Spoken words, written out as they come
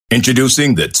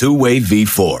Introducing the two-way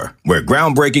V4, where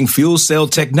groundbreaking fuel cell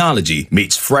technology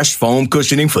meets fresh foam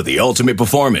cushioning for the ultimate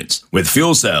performance. With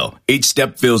fuel cell, each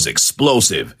step feels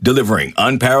explosive, delivering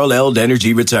unparalleled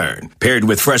energy return. Paired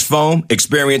with fresh foam,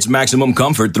 experience maximum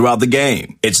comfort throughout the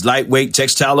game. Its lightweight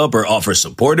textile upper offers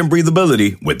support and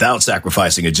breathability without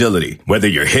sacrificing agility. Whether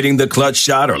you're hitting the clutch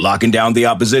shot or locking down the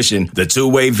opposition, the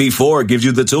two-way V4 gives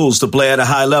you the tools to play at a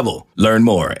high level. Learn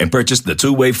more and purchase the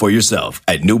two-way for yourself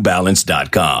at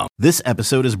newbalance.com. This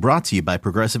episode is brought to you by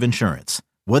Progressive Insurance.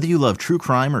 Whether you love true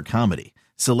crime or comedy,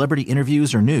 celebrity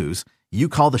interviews or news, you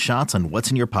call the shots on what's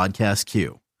in your podcast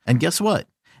queue. And guess what?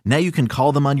 Now you can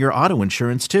call them on your auto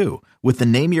insurance too with the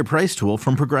Name Your Price tool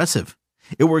from Progressive.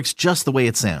 It works just the way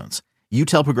it sounds. You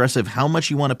tell Progressive how much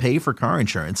you want to pay for car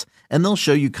insurance, and they'll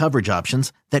show you coverage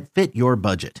options that fit your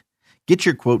budget. Get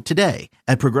your quote today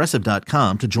at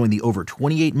Progressive.com to join the over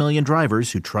 28 million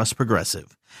drivers who trust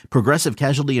Progressive. Progressive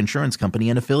Casualty Insurance Company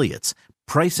and Affiliates.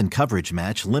 Price and coverage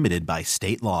match limited by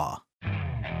state law.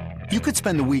 You could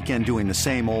spend the weekend doing the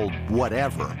same old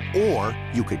whatever, or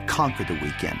you could conquer the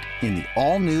weekend in the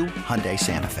all-new Hyundai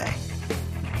Santa Fe.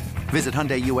 Visit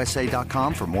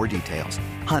HyundaiUSA.com for more details.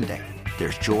 Hyundai,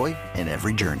 there's joy in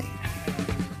every journey.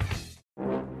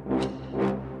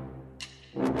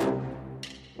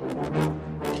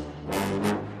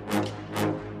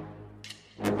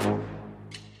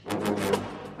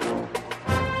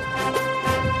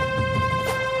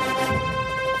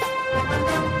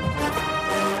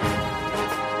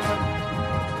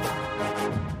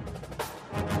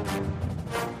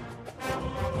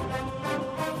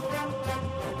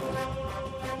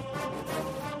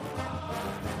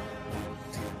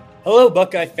 Hello,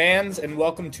 Buckeye fans, and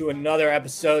welcome to another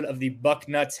episode of the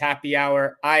Bucknuts Happy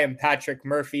Hour. I am Patrick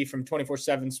Murphy from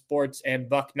 24/7 Sports and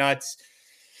Bucknuts.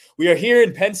 We are here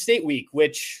in Penn State week,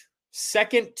 which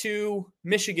second to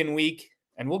Michigan week,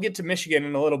 and we'll get to Michigan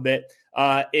in a little bit,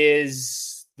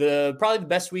 is probably the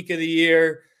best week of the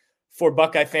year for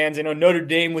Buckeye fans. I know Notre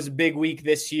Dame was a big week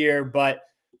this year, but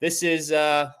this is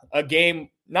a game,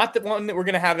 not the one that we're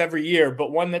going to have every year,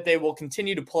 but one that they will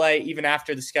continue to play even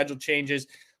after the schedule changes.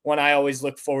 One I always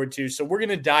look forward to. So we're going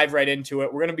to dive right into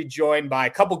it. We're going to be joined by a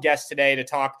couple guests today to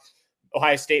talk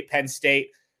Ohio State, Penn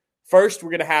State. First, we're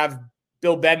going to have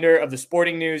Bill Bender of the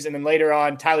Sporting News, and then later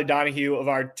on, Tyler Donahue of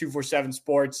our 247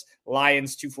 Sports,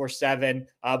 Lions 247.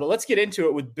 But let's get into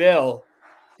it with Bill.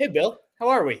 Hey, Bill, how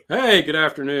are we? Hey, good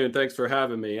afternoon. Thanks for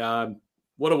having me.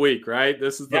 What a week, right?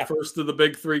 This is the first of the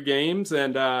big three games,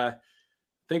 and I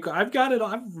think I've got it.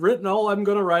 I've written all I'm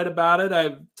going to write about it.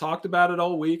 I've talked about it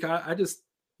all week. I just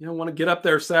want to get up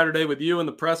there Saturday with you in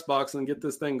the press box and get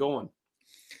this thing going.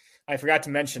 I forgot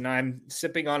to mention I'm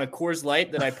sipping on a Coors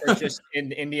Light that I purchased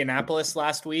in Indianapolis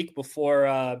last week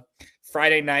before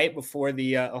Friday night before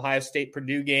the Ohio State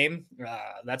Purdue game.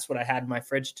 That's what I had in my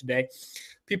fridge today.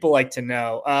 People like to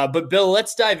know. But Bill,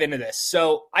 let's dive into this.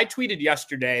 So I tweeted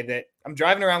yesterday that I'm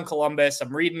driving around Columbus.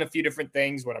 I'm reading a few different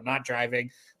things when I'm not driving,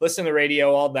 listen to the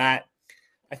radio, all that.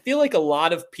 I feel like a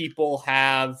lot of people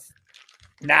have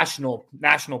national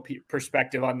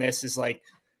perspective on this is like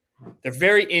they're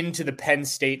very into the Penn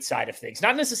State side of things,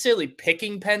 not necessarily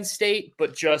picking Penn State,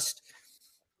 but just,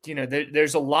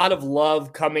 there's a lot of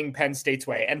love coming Penn State's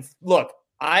way. And look,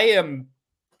 I am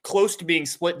close to being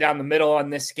split down the middle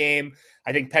on this game.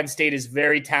 I think Penn State is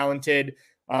very talented.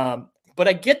 But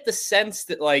I get the sense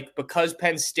that because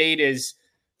Penn State is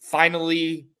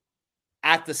finally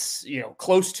at the,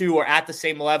 close to or at the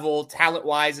same level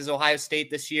talent-wise as Ohio State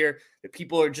this year, that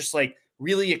people are just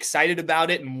really excited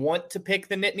about it and want to pick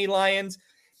the Nittany Lions.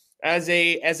 As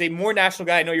a more national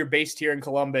guy, I know you're based here in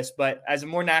Columbus, but as a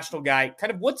more national guy,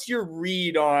 kind of what's your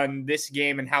read on this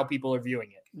game and how people are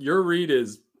viewing it? Your read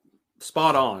is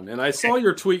spot on. And I saw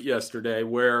your tweet yesterday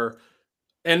where,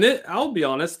 I'll be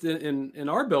honest, in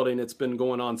our building, it's been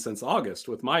going on since August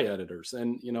with my editors.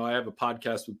 And, I have a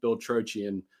podcast with Bill Trocchi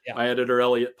and my editor,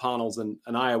 Elliot Ponnell's an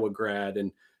Iowa grad.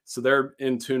 And so they're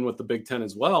in tune with the Big Ten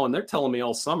as well. And they're telling me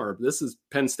all summer, this is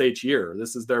Penn State's year.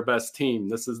 This is their best team.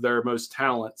 This is their most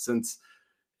talent since,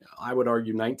 I would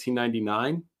argue,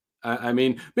 1999. I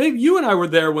mean, maybe you and I were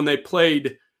there when they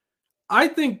played. I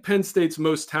think Penn State's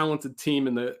most talented team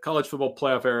in the college football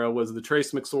playoff era was the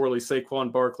Trace McSorley,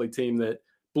 Saquon Barkley team that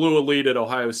blew a lead at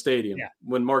Ohio Stadium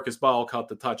when Marcus Ball caught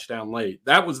the touchdown late.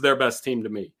 That was their best team to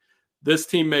me. This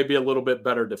team may be a little bit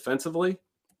better defensively.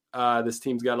 This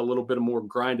team's got a little bit of more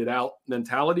grinded out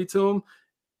mentality to them.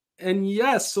 And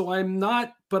yes, so I'm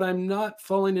not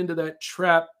falling into that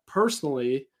trap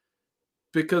personally,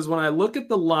 because when I look at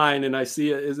the line and I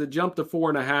see it, is it jumped to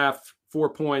 4.5, 4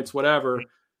 points, whatever,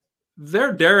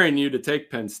 they're daring you to take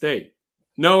Penn State.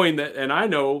 knowing that, and I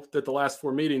know that the last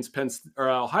 4 meetings,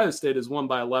 Ohio State has won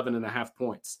by 11.5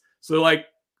 points. So like,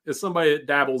 as somebody that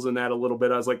dabbles in that a little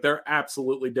bit, I was like, they're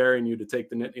absolutely daring you to take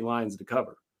the Nittany Lions to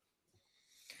cover.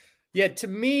 Yeah, to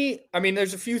me, I mean,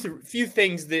 there's a few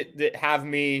things that have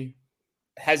me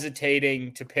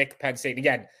hesitating to pick Penn State.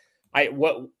 Again, I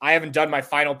haven't done my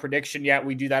final prediction yet.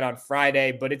 We do that on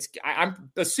Friday, but I'm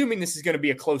assuming this is going to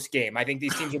be a close game. I think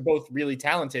these teams are both really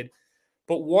talented.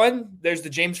 But one, there's the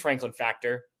James Franklin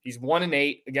factor. He's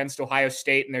 1-8 against Ohio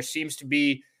State, and there seems to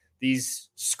be these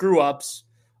screw-ups.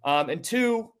 And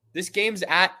two, this game's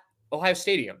at Ohio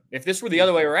Stadium. If this were the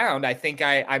other way around, I think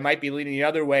I might be leaning the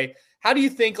other way. How do you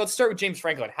think, let's start with James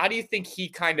Franklin. How do you think he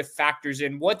kind of factors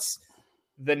in? What's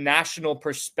the national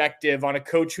perspective on a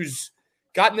coach who's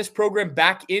gotten this program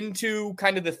back into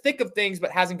kind of the thick of things,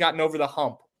 but hasn't gotten over the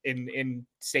hump in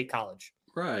State College?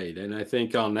 Right. And I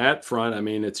think on that front, I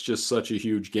mean, it's just such a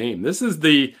huge game.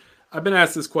 I've been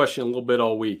asked this question a little bit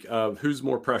all week of who's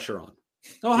more pressure on.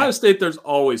 Ohio State, there's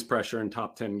always pressure in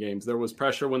top 10 games. There was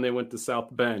pressure when they went to South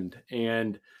Bend,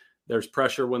 and there's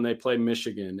pressure when they play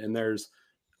Michigan. And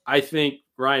I think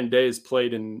Ryan Day has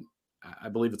played in, I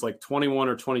believe it's like 21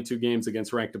 or 22 games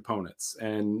against ranked opponents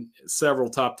and several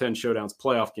top 10 showdowns,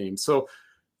 playoff games. So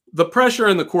the pressure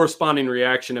and the corresponding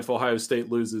reaction if Ohio State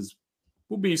loses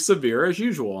will be severe as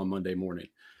usual on Monday morning.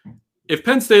 If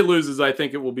Penn State loses, I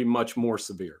think it will be much more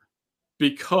severe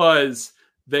because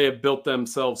they have built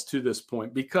themselves to this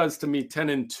point. Because to me,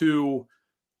 10-2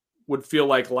 would feel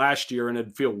like last year, and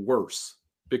it'd feel worse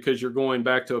because you're going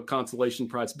back to a consolation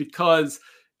prize. Because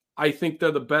I think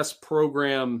they're the best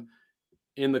program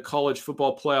in the college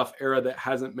football playoff era that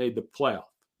hasn't made the playoff.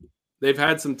 They've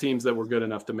had some teams that were good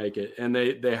enough to make it, and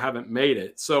they haven't made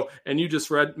it. So, and you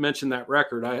just mentioned that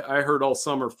record. I heard all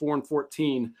summer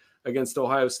 4-14 against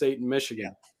Ohio State and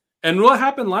Michigan. And what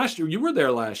happened last year? You were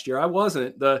there last year. I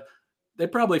wasn't. They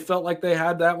probably felt like they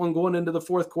had that one going into the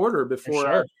fourth quarter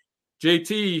before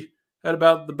JT had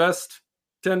about the best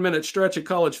 10-minute stretch of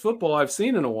college football I've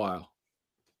seen in a while.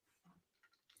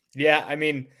 Yeah, I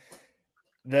mean,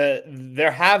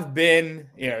 there have been,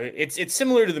 it's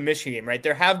similar to the Michigan game, right?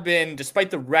 There have been,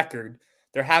 despite the record,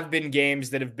 there have been games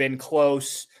that have been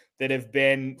close, that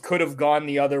could have gone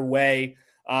the other way.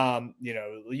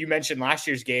 You mentioned last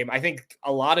year's game. I think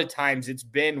a lot of times it's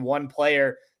been one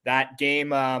player. That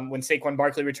game when Saquon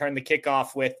Barkley returned the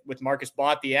kickoff with Marcus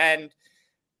Baugh at the end,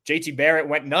 JT Barrett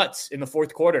went nuts in the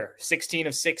fourth quarter, 16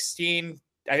 of 16.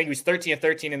 I think he was 13 of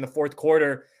 13 in the fourth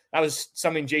quarter. That was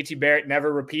something JT Barrett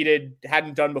never repeated,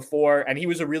 hadn't done before, and he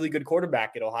was a really good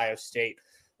quarterback at Ohio State.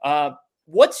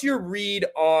 What's your read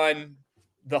on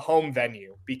the home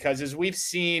venue? Because as we've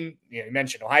seen, you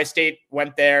mentioned Ohio State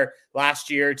went there last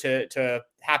year to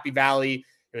Happy Valley.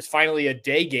 It was finally a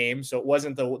day game, so it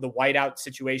wasn't the whiteout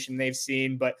situation they've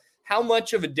seen. But how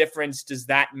much of a difference does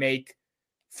that make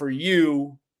for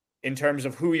you in terms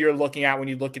of who you're looking at when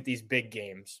you look at these big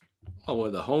games? Oh,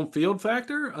 well, the home field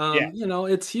factor,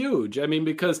 it's huge. I mean,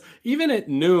 because even at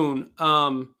noon,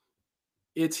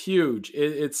 it's huge.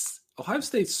 It's Ohio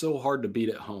State's so hard to beat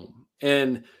at home.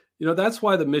 And, that's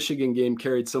why the Michigan game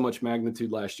carried so much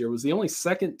magnitude last year. It was the only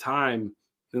second time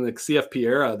in the CFP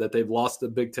era that they've lost a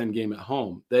Big Ten game at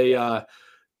home. They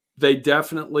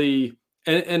definitely,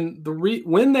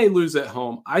 when they lose at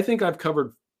home, I think I've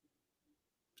covered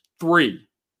three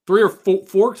or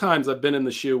four times I've been in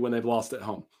the shoe when they've lost at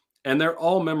home. And they're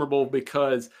all memorable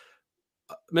because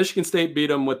Michigan State beat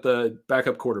them with the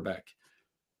backup quarterback.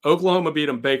 Oklahoma beat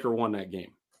them. Baker won that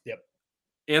game. Yep.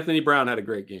 Anthony Brown had a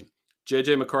great game.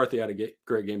 J.J. McCarthy had a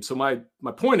great game. So my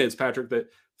point is, Patrick, that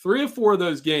 3 or 4 of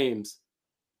those games,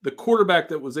 the quarterback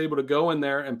that was able to go in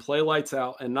there and play lights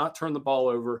out and not turn the ball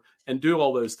over and do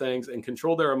all those things and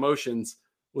control their emotions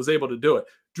was able to do it.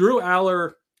 Drew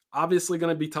Aller, obviously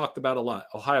going to be talked about a lot.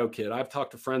 Ohio kid. I've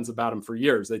talked to friends about him for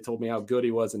years. They told me how good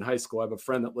he was in high school. I have a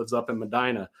friend that lives up in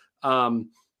Medina.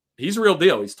 He's a real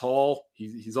deal. He's tall.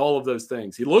 He's all of those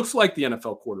things. He looks like the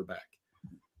NFL quarterback.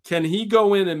 Can he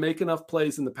go in and make enough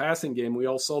plays in the passing game? We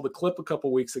all saw the clip a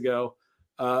couple weeks ago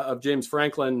of James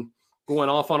Franklin going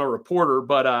off on a reporter,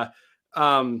 but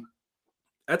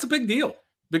that's a big deal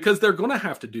because they're going to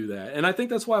have to do that. And I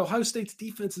think that's why Ohio State's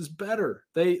defense is better.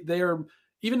 They are,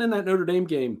 even in that Notre Dame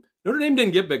game, Notre Dame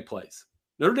didn't get big plays.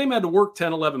 Notre Dame had to work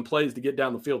 10, 11 plays to get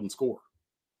down the field and score.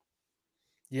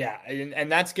 Yeah,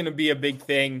 and that's going to be a big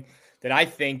thing that I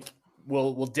think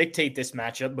will dictate this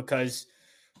matchup because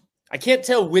I can't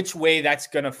tell which way that's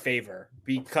going to favor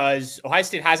because Ohio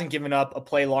State hasn't given up a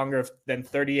play longer than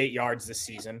 38 yards this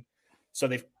season. So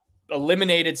they've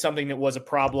eliminated something that was a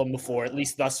problem before, at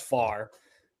least thus far.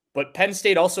 But Penn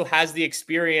State also has the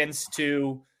experience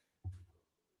to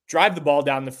drive the ball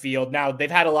down the field. Now,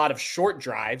 they've had a lot of short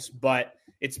drives, but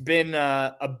it's been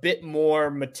a bit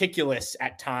more meticulous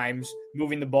at times,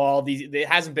 moving the ball. There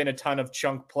hasn't been a ton of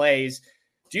chunk plays.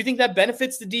 Do you think that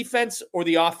benefits the defense or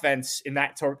the offense in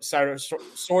that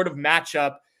sort of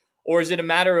matchup? Or is it a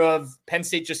matter of Penn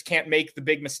State just can't make the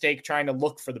big mistake trying to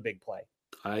look for the big play?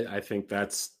 I think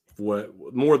that's what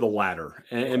more the latter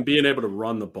and being able to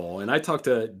run the ball. And I talked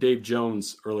to Dave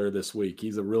Jones earlier this week.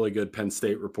 He's a really good Penn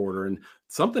State reporter. And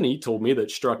something he told me that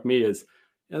struck me is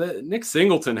that Nick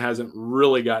Singleton hasn't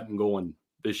really gotten going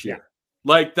this year. Yeah.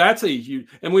 Like that's a huge,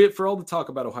 and for all the talk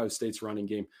about Ohio State's running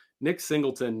game, Nick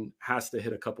Singleton has to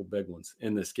hit a couple big ones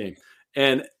in this game.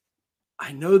 And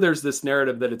I know there's this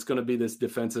narrative that it's going to be this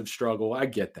defensive struggle. I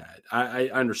get that. I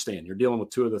understand. You're dealing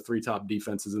with two of the three top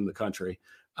defenses in the country.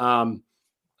 I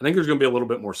think there's going to be a little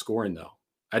bit more scoring, though.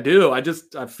 I do.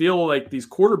 I feel like these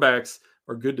quarterbacks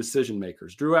are good decision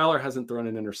makers. Drew Aller hasn't thrown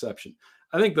an interception.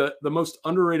 I think the most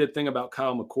underrated thing about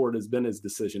Kyle McCord has been his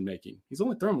decision making. He's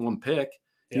only thrown one pick.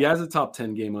 Yeah. He has a top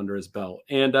 10 game under his belt.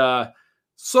 And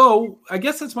so I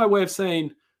guess that's my way of saying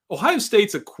Ohio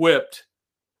State's equipped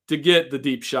to get the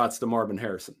deep shots to Marvin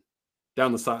Harrison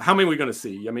down the side. How many are we going to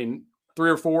see? I mean,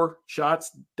 3 or 4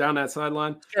 shots down that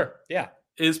sideline? Sure, yeah.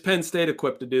 Is Penn State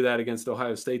equipped to do that against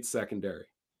Ohio State's secondary?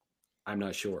 I'm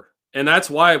not sure. And that's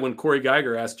why when Corey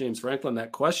Geiger asked James Franklin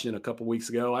that question a couple weeks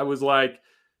ago, I was like,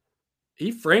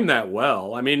 he framed that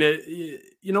well. I mean,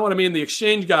 you know what I mean? The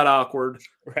exchange got awkward.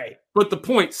 Right. But the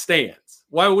point stands.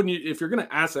 Why wouldn't you, if you're going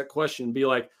to ask that question, be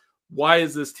like, why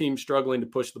is this team struggling to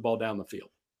push the ball down the field?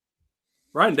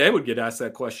 Ryan Day would get asked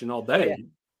that question all day.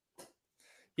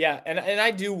 Yeah, and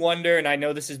I do wonder, and I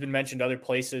know this has been mentioned other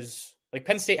places, like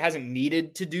Penn State hasn't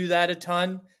needed to do that a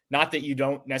ton. Not that you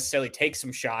don't necessarily take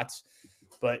some shots,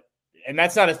 and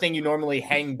that's not a thing you normally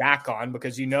hang back on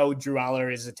because you know Drew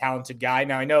Aller is a talented guy.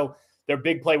 Now, I know their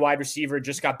big play wide receiver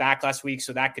just got back last week,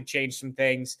 so that could change some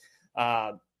things.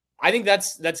 I think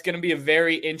that's going to be a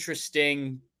very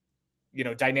interesting,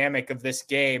 dynamic of this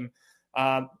game.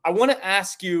 I want to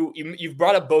ask you, you've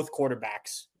brought up both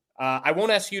quarterbacks. I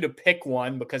won't ask you to pick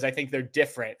one because I think they're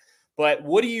different, but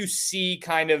what do you see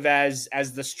kind of as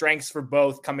the strengths for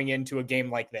both coming into a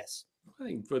game like this? I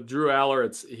think for Drew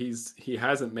Aller, he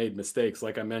hasn't made mistakes.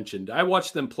 Like I mentioned, I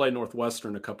watched them play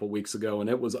Northwestern a couple weeks ago and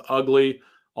it was ugly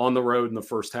on the road in the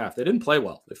first half. They didn't play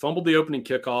well. They fumbled the opening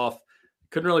kickoff,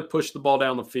 couldn't really push the ball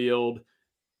down the field.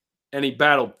 And he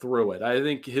battled through it. I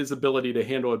think his ability to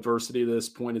handle adversity to this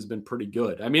point has been pretty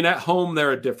good. I mean, at home,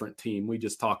 they're a different team. We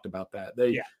just talked about that.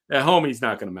 At home, he's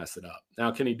not going to mess it up.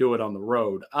 Now, can he do it on the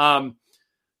road?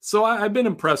 So I've been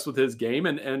impressed with his game,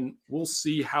 and we'll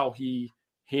see how he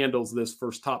handles this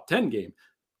first top 10 game.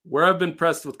 Where I've been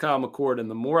impressed with Kyle McCord, and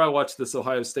the more I watch this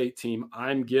Ohio State team,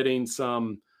 I'm getting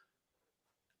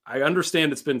I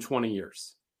understand it's been 20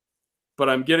 years, but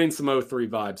I'm getting some 03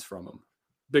 vibes from him.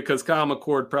 Because Kyle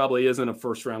McCord probably isn't a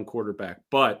first-round quarterback,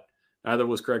 but neither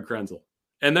was Craig Krenzel.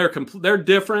 And they're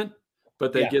different,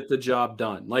 but they get the job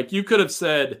done. Like you could have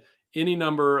said any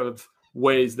number of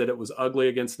ways that it was ugly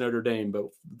against Notre Dame, but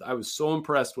I was so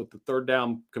impressed with the third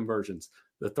down conversions,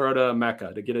 the throw to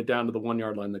Mecca to get it down to the 1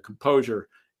 yard line, the composure,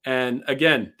 and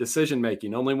again,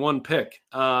 decision-making, only one pick.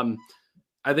 I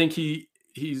think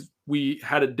we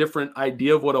had a different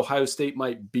idea of what Ohio State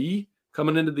might be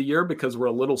coming into the year because we're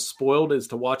a little spoiled as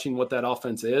to watching what that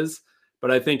offense is. But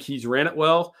I think he's ran it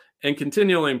well and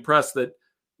continually impressed that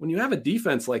when you have a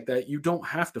defense like that, you don't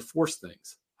have to force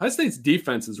things. Ohio State's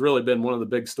defense has really been one of the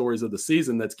big stories of the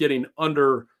season that's getting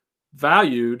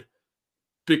undervalued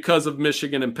because of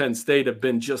Michigan and Penn State have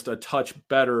been just a touch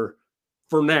better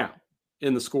for now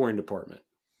in the scoring department.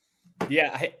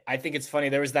 Yeah, I think it's funny.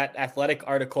 There was that Athletic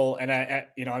article, and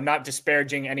I'm not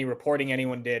disparaging any reporting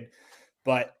anyone did,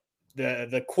 but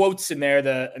the quotes in there,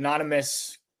 the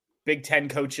anonymous Big Ten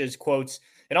coaches quotes,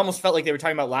 it almost felt like they were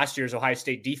talking about last year's Ohio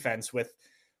State defense with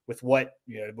what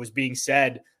was being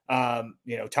said,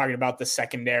 talking about the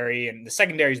secondary, and the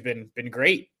secondary's been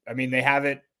great. I mean, they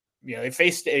haven't, they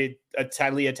faced a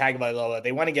Taulia Tagovailoa.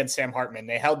 They went against Sam Hartman.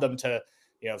 They held them to,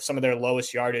 some of their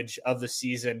lowest yardage of the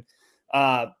season.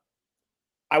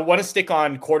 I want to stick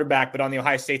on quarterback, but on the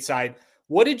Ohio State side,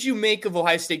 what did you make of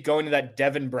Ohio State going to that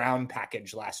Devin Brown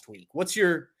package last week?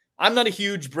 I'm not a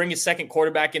huge bring a second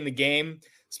quarterback in the game,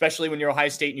 especially when you're Ohio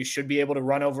State and you should be able to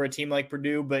run over a team like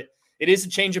Purdue, but it is a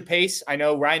change of pace. I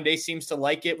know Ryan Day seems to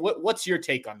like it. What's your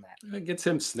take on that? It gets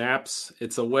him snaps.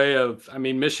 It's a way of,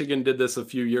 Michigan did this a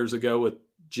few years ago with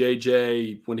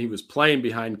JJ when he was playing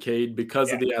behind Cade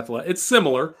because of the athletic. It's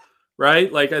similar,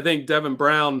 right? Like I think Devin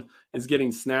Brown is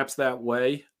getting snaps that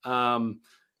way.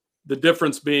 The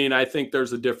difference being, I think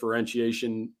there's a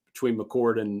differentiation between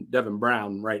McCord and Devin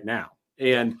Brown right now.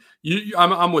 And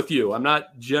I'm with you. I'm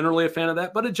not generally a fan of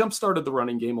that, but it jump-started the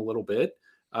running game a little bit.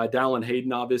 Dallin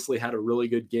Hayden obviously had a really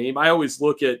good game. I always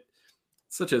look at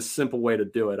such a simple way to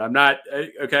do it. I'm not,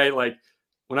 okay, like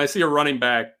when I see a running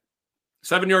back,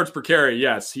 7 yards per carry,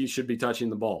 yes, he should be touching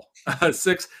the ball.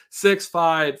 5's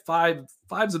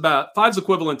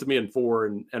equivalent to me in 4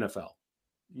 in NFL.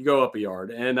 You go up a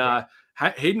yard. And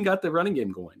Hayden got the running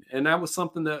game going. And that was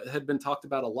something that had been talked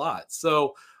about a lot.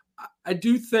 So I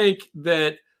do think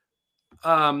that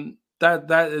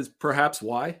that is perhaps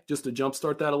why, just to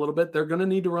jumpstart that a little bit, they're going to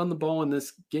need to run the ball in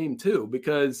this game too,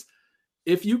 because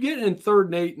if you get in 3rd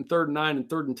and 8 and 3rd and 9 and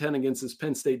 3rd and 10 against this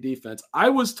Penn State defense, I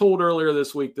was told earlier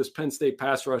this week this Penn State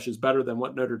pass rush is better than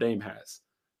what Notre Dame has.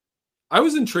 I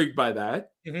was intrigued by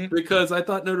that because I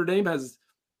thought Notre Dame's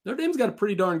got a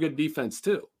pretty darn good defense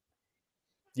too.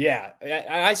 Yeah,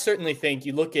 I certainly think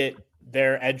you look at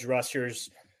their edge rushers.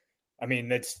 I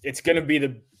mean, it's going to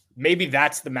be maybe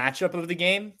that's the matchup of the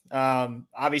game.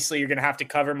 Obviously, you're going to have to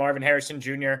cover Marvin Harrison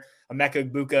Jr., Emeka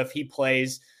Egbuka if he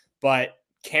plays, but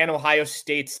can Ohio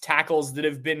State's tackles that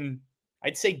have been,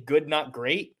 I'd say, good, not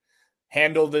great,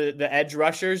 handle the edge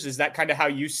rushers? Is that kind of how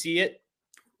you see it?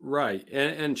 Right,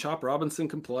 and Chop Robinson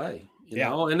can play, you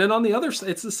know. And then on the other side,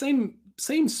 it's the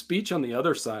same speech on the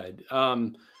other side,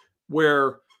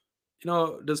 where, you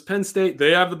know, does Penn State,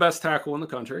 they have the best tackle in the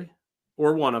country,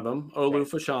 or one of them, Olu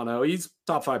Fashanu. He's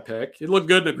top 5 pick. He looked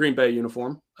good in a Green Bay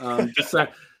uniform. Just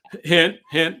hint.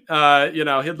 You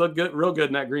know, he'd look good, real good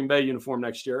in that Green Bay uniform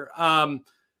next year.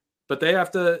 But they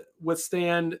have to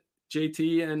withstand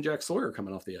JT and Jack Sawyer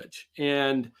coming off the edge.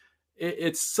 And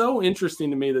it's so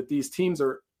interesting to me that these teams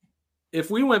are,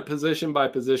 if we went position by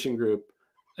position group,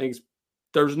 I think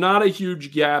there's not a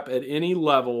huge gap at any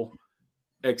level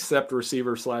except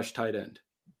receiver / tight end.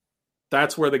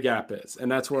 That's where the gap is.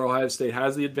 And that's where Ohio State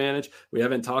has the advantage. We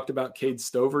haven't talked about Cade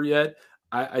Stover yet.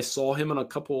 I saw him on a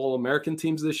couple All-American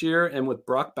teams this year. And with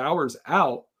Brock Bowers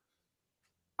out,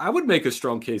 I would make a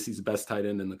strong case he's the best tight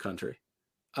end in the country.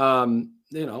 You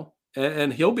know,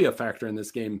 and he'll be a factor in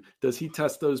this game. Does he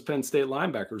test those Penn State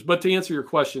linebackers? But to answer your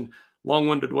question,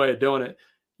 long-winded way of doing it,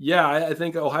 yeah, I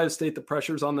think Ohio State, the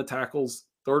pressure's on the tackles,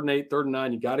 3rd and 8, 3rd and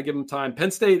 9. You got to give them time.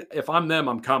 Penn State, if I'm them,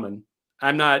 I'm coming.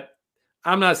 I'm not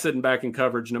sitting back in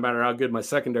coverage no matter how good my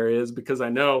secondary is, because I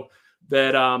know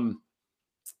that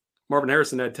Marvin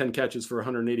Harrison had 10 catches for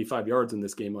 185 yards in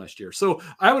this game last year. So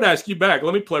I would ask you back.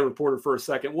 Let me play reporter for a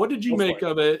second. What did you make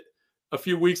of it a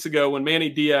few weeks ago when Manny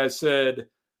Diaz said,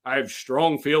 I have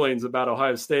strong feelings about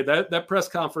Ohio State? That press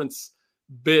conference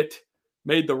bit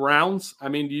made the rounds. I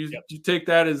mean, do you take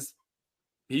that as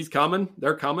he's coming?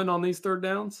 They're coming on these 3rd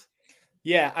downs?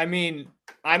 Yeah, I mean,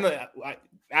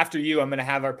 after you, I'm going to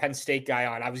have our Penn State guy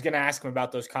on. I was going to ask him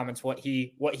about those comments, what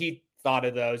he thought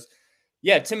of those.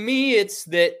 Yeah, to me, it's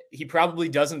that he probably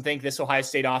doesn't think this Ohio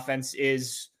State offense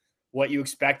is what you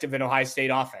expect of an Ohio State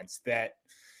offense, that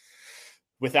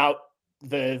without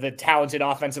the talented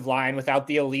offensive line, without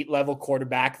the elite level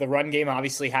quarterback, the run game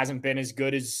obviously hasn't been as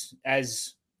good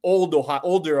as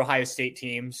older Ohio State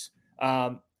teams.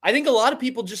 I think a lot of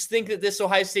people just think that this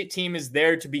Ohio State team is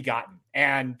there to be gotten.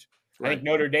 And I think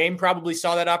Notre Dame probably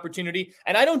saw that opportunity.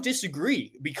 And I don't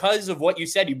disagree because of what you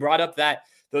said. You brought up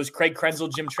those Craig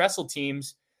Krenzel, Jim Tressel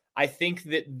teams. I think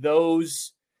that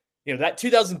those, you know, that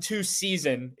 2002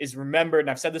 season is remembered, and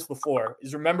I've said this before,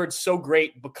 is remembered so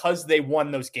great because they won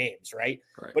those games, right?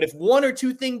 But if one or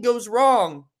two things goes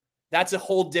wrong, that's a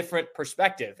whole different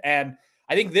perspective. And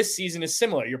I think this season is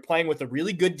similar. You're playing with a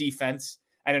really good defense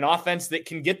and an offense that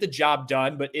can get the job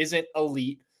done but isn't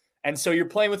elite. And so you're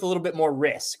playing with a little bit more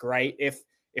risk, right? If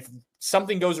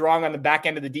something goes wrong on the back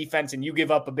end of the defense and you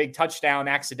give up a big touchdown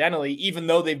accidentally, even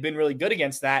though they've been really good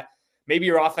against that, maybe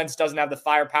your offense doesn't have the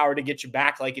firepower to get you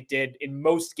back like it did in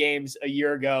most games a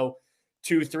year ago,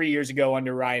 2-3 years ago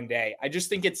under Ryan Day. I just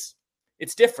think it's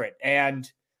different.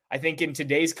 And I think in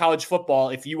today's college football,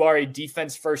 if you are a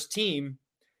defense first team,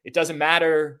 it doesn't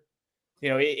matter. You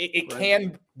know, it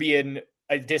can be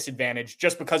a disadvantage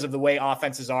just because of the way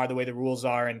offenses are, the way the rules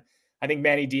are. And I think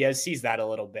Manny Diaz sees that a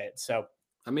little bit. So,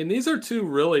 I mean, these are two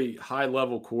really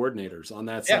high-level coordinators on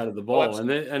that side of the ball.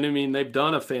 And I mean, they've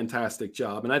done a fantastic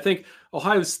job. And I think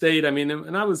Ohio State, I mean,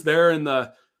 and I was there in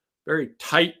the very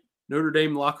tight Notre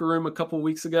Dame locker room a couple of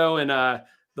weeks ago and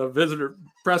the visitor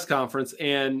press conference.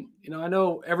 And, you know, I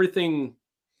know everything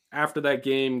after that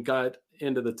game got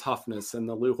into the toughness and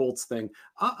the Lou Holtz thing.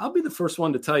 I'll be the first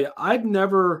one to tell you, I've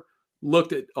never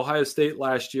looked at Ohio State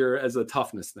last year as a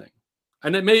toughness thing.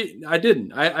 And I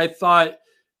didn't. I thought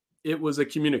it was a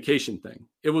communication thing.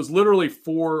 It was literally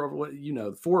 4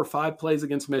 or 5 plays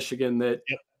against Michigan that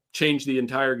changed the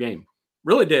entire game.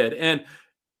 Really did. And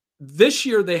this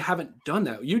year they haven't done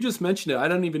that. You just mentioned it. I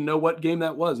don't even know what game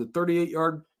that was. A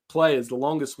 38-yard play is the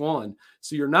longest one.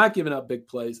 So you're not giving up big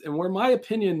plays. And where my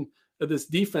opinion of this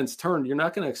defense turned, you're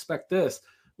not going to expect this.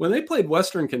 When they played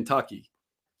Western Kentucky,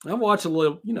 I watch a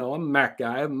little, I'm a MAC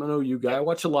guy. I'm an OU guy. I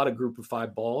watch a lot of Group of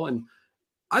 5 ball. And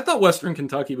I thought Western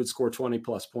Kentucky would score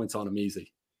 20-plus points on them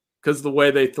easy because of the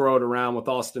way they throw it around with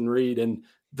Austin Reed. And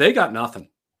they got nothing.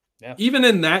 Yeah. Even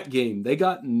in that game, they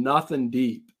got nothing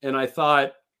deep. And I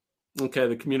thought, okay,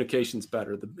 the communication's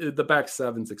better. The back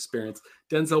seven's experience.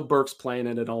 Denzel Burke's playing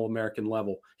at an All-American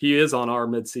level. He is on our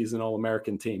midseason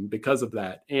All-American team because of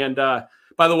that. And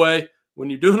by the way, when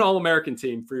you do an All-American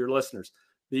team, for your listeners,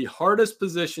 the hardest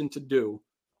position to do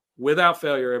without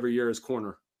failure every year is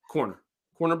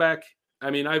cornerback. I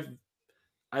mean, I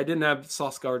didn't have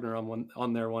Sauce Gardner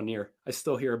on there one year. I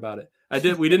still hear about it.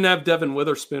 We didn't have Devin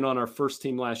Witherspoon on our first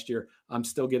team last year. I'm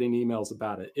still getting emails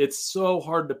about it. It's so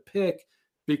hard to pick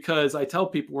because I tell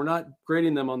people we're not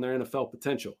grading them on their NFL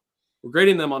potential. We're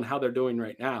grading them on how they're doing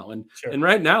right now. And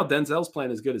right now, Denzel's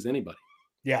playing as good as anybody.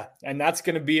 Yeah, and that's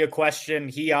going to be a question.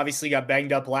 He obviously got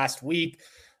banged up last week.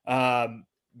 Ryan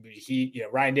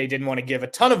Day didn't want to give a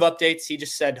ton of updates. He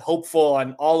just said hopeful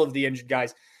on all of the injured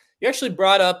guys. You actually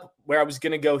brought up where I was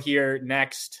going to go here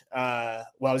next. I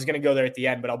was going to go there at the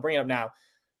end, but I'll bring it up now.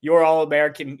 Your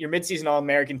All-American, your midseason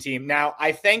All-American team. Now,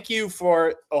 I thank you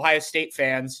for Ohio State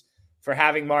fans for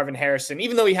having Marvin Harrison.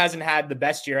 Even though he hasn't had the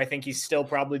best year, I think he's still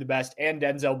probably the best, and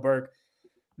Denzel Burke.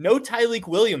 No Tyleek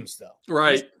Williams, though.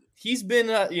 Right. He's been,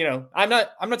 I'm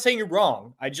not saying you're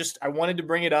wrong. I wanted to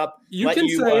bring it up. You can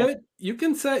say it. You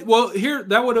can say, well, here,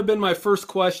 that would have been my first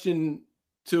question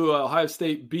to Ohio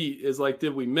State beat is like,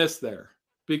 did we miss there?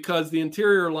 Because the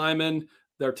interior linemen,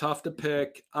 they're tough to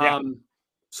pick. Yeah.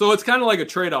 So it's kind of like a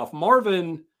trade-off.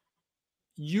 Marvin,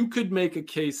 you could make a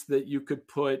case that you could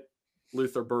put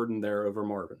Luther Burden there over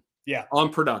Marvin. Yeah. On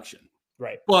production.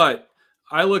 Right. But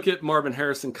I look at Marvin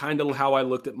Harrison kind of how I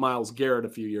looked at Myles Garrett a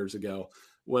few years ago.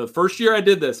 Well, the first year I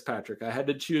did this, Patrick, I had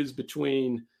to choose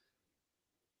between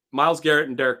Myles Garrett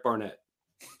and Derek Barnett.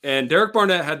 And Derek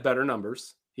Barnett had better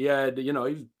numbers. He had, he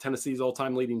was Tennessee's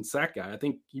all-time leading sack guy. I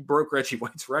think he broke Reggie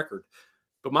White's record.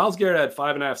 But Myles Garrett had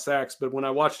 5.5 sacks. But when I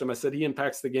watched him, I said he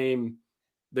impacts the game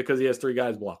because he has 3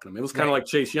 guys blocking him. It was kind of like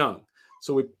Chase Young.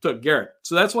 So we took Garrett.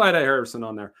 So that's why I had Harrison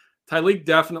on there. Tyleek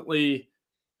definitely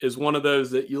is one of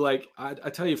those that you like. I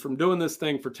tell you, from doing this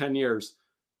thing for 10 years,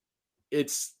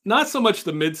 it's not so much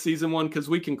the midseason one because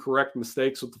we can correct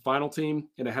mistakes with the final team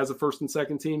and it has a first and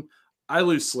second team. I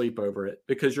lose sleep over it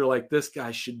because you're like, this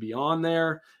guy should be on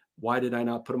there. Why did I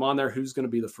not put him on there? Who's going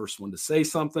to be the first one to say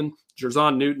something?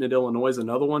 Jerzon Newton at Illinois is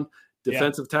another one.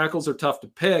 Defensive tackles are tough to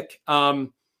pick.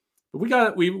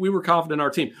 But we were confident in our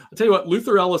team. I'll tell you what,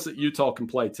 Luther Ellis at Utah can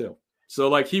play too. So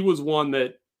like he was one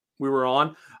that we were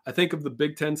on. I think of the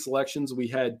Big Ten selections, we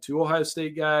had 2 Ohio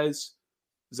State guys,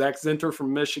 Zach Zinter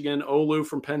from Michigan, Olu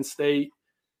from Penn State,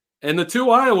 and the 2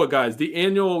 Iowa guys. The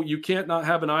annual, you can't not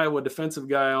have an Iowa defensive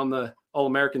guy on the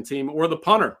All-American team, or the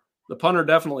punter. The punter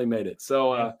definitely made it.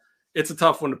 So it's a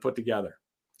tough one to put together.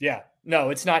 Yeah. No,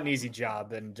 it's not an easy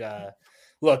job. And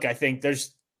look, I think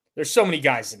there's so many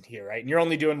guys in here, right? And you're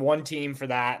only doing one team for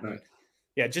that. Right.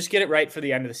 Yeah, just get it right for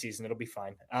the end of the season. It'll be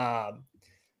fine.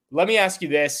 Let me ask you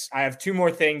this. I have 2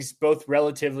 more things, both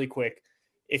relatively quick.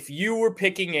 If you were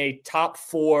picking a top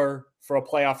 4 for a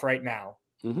playoff right now,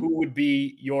 who would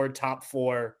be your top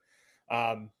 4,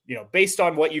 based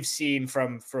on what you've seen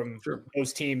from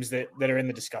those teams that are in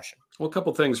the discussion? Well, a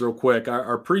couple things real quick.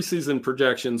 Our preseason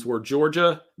projections were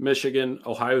Georgia, Michigan,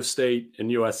 Ohio State, and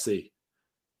USC.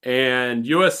 And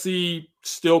USC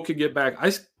still could get back.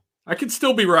 I could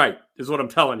still be right, is what I'm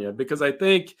telling you, because I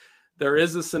think there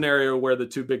is a scenario where the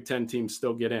 2 Big Ten teams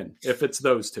still get in, if it's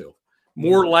those 2.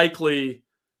 More likely,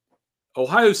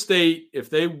 Ohio State, if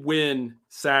they win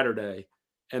Saturday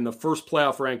and the first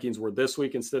playoff rankings were this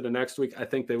week instead of next week, I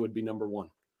think they would be number 1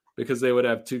 because they would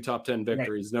have 2 top 10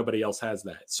 victories. Right. Nobody else has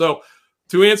that. So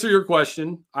to answer your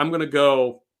question, I'm going to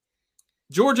go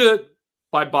Georgia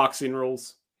by boxing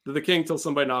rules. They're the king till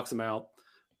somebody knocks them out.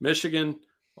 Michigan,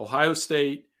 Ohio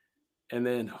State, and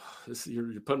then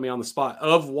you're putting me on the spot.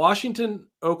 Of Washington,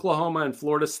 Oklahoma, and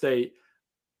Florida State,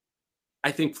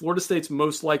 I think Florida State's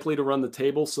most likely to run the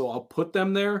table, so I'll put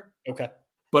them there. Okay.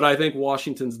 But I think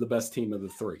Washington's the best team of the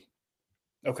 3.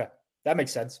 Okay. That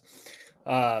makes sense.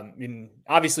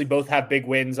 Obviously both have big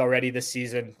wins already this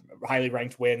season, highly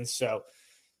ranked wins. So,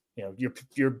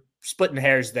 you're splitting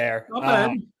hairs there. Not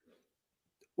bad.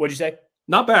 What'd you say?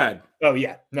 Not bad. Oh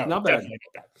yeah. No, not bad.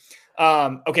 Not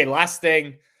bad. Okay. Last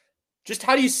thing, just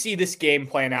how do you see this game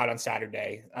playing out on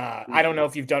Saturday? I don't know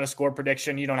if you've done a score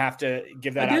prediction. You don't have to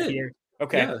give that out here.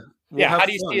 Okay. Yeah. We'll How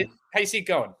do you see it? How do you see it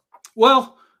going?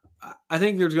 Well, I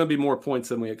think there's going to be more points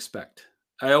than we expect.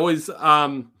 I always,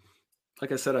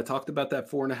 like I said, I talked about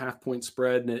that 4.5 point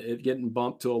spread and it getting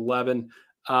bumped to 11.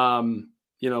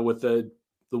 With the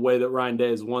way that Ryan Day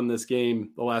has won this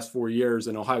game the last 4 years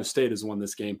and Ohio State has won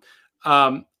this game.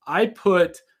 I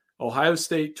put Ohio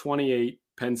State 28,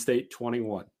 Penn State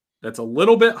 21. That's a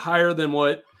little bit higher than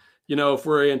what, if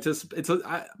we're anticipating. It's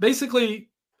basically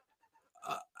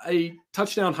a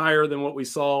touchdown higher than what we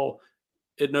saw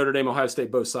at Notre Dame, Ohio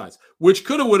State, both sides, which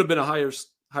would have been a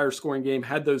higher scoring game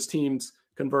had those teams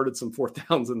converted some fourth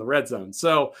downs in the red zone.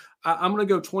 So I'm going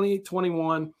to go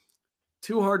 28-21.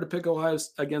 Too hard to pick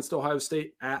against Ohio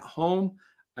State at home.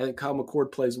 I think Kyle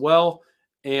McCord plays well.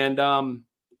 And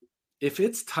if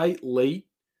it's tight late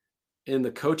in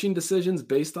the coaching decisions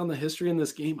based on the history in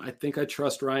this game, I think I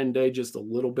trust Ryan Day just a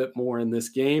little bit more in this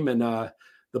game. And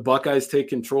the Buckeyes take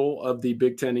control of the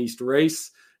Big Ten East race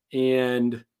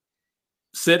and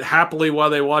sit happily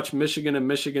while they watch Michigan and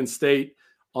Michigan State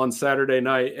on Saturday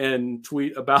night and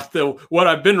tweet about what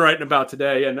I've been writing about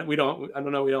today. And we don't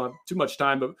have too much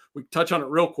time, but we touch on it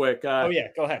real quick. Go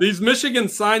ahead. These Michigan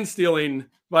sign stealing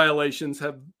violations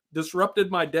have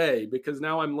disrupted my day because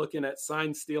now I'm looking at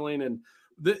sign stealing. And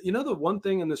the one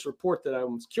thing in this report that I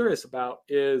was curious about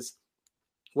is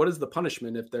what is the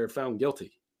punishment if they're found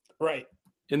guilty? Right.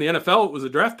 In the NFL, it was a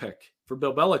draft pick for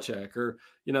Bill Belichick, or,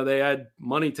 they had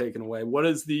money taken away.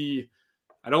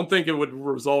 I don't think it would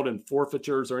result in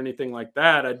forfeitures or anything like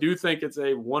that. I do think it's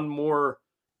one more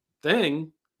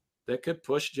thing that could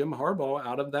push Jim Harbaugh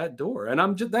out of that door.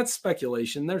 And that's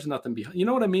speculation. There's nothing behind, you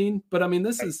know what I mean? But I mean,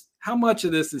 is how much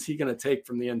of this is he going to take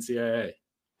from the NCAA?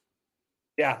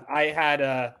 Yeah. I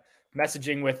had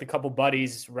messaging with a couple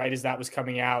buddies right as that was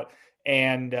coming out,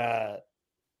 and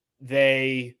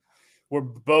they were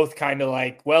both kind of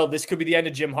like, well, this could be the end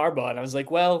of Jim Harbaugh. And I was like,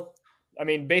 well, I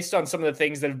mean, based on some of the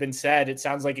things that have been said, it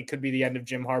sounds like it could be the end of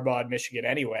Jim Harbaugh at Michigan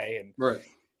anyway. And, right.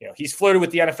 He's flirted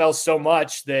with the NFL so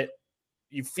much that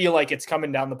you feel like it's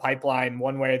coming down the pipeline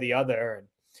one way or the other. And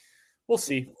we'll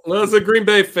see. Well, as a Green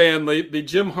Bay fan, the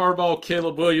Jim Harbaugh,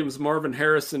 Caleb Williams, Marvin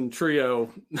Harrison trio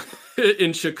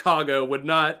in Chicago would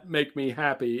not make me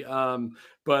happy.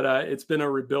 But it's been a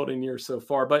rebuilding year so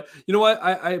far. But you know what?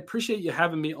 I appreciate you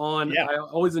having me on. Yeah. I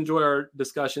always enjoy our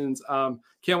discussions.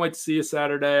 Can't wait to see you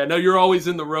Saturday. I know you're always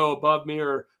in the row above me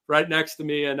or right next to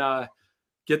me. And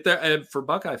get there. And for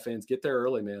Buckeye fans, get there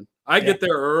early, man. Get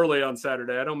there early on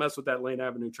Saturday. I don't mess with that Lane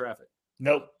Avenue traffic.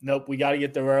 Nope. We got to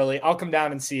get there early. I'll come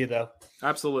down and see you, though.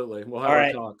 Absolutely. We'll have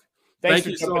a talk. Thank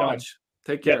you so much.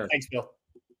 Take care. Yeah, thanks, Bill.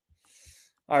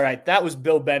 All right, that was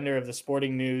Bill Bender of the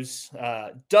Sporting News.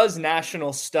 Does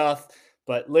national stuff,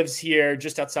 but lives here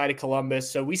just outside of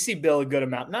Columbus. So we see Bill a good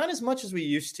amount, not as much as we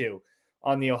used to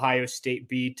on the Ohio State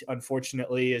beat,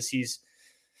 unfortunately, as he's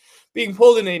being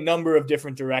pulled in a number of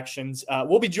different directions.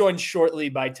 We'll be joined shortly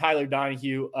by Tyler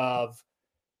Donahue of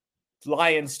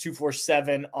Lions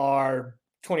 247, our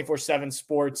 24/7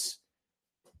 sports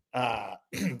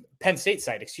Penn State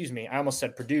site. Excuse me. I almost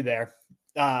said Purdue there.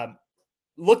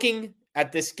 Looking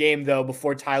at this game, though,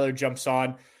 before Tyler jumps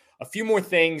on, a few more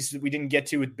things we didn't get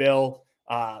to with Bill.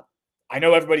 I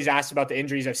know everybody's asked about the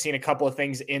injuries. I've seen a couple of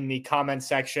things in the comment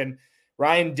section.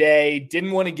 Ryan Day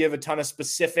didn't want to give a ton of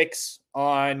specifics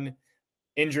on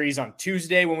injuries on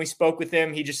Tuesday when we spoke with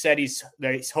him. He just said he's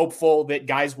hopeful that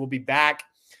guys will be back.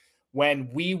 When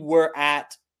we were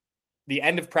at the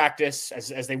end of practice,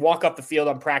 as they walk up the field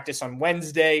on practice on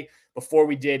Wednesday, before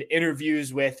we did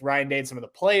interviews with Ryan Day and some of the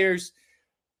players,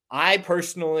 I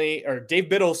personally, or Dave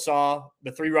Biddle, saw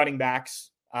the three running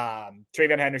backs,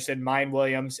 Travion Henderson, Mayan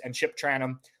Williams, and Chip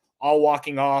Tranum, all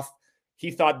walking off.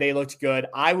 He thought they looked good.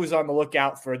 I was on the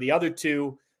lookout for the other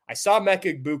two. I saw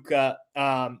Meka Igbuka.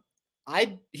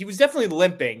 He was definitely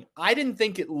limping. I didn't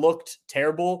think it looked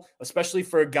terrible, especially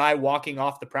for a guy walking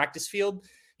off the practice field.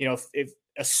 If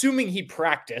assuming he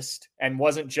practiced and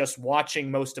wasn't just watching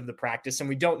most of the practice, and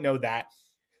we don't know that,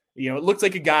 it looks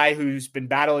like a guy who's been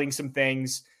battling some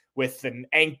things with an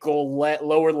ankle,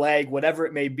 lower leg, whatever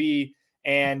it may be,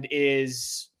 and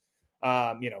is,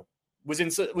 was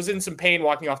in some pain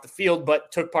walking off the field, but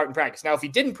took part in practice. Now, if he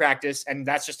didn't practice and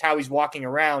that's just how he's walking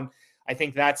around, I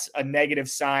think that's a negative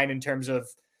sign in terms of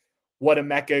what a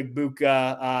Meka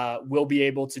Igbuka will be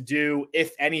able to do,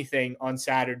 if anything, on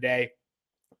Saturday.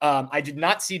 I did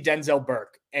not see Denzel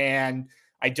Burke, and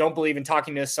I don't believe, in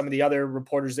talking to some of the other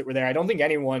reporters that were there, I don't think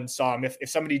anyone saw him. If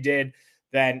somebody did,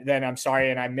 then I'm sorry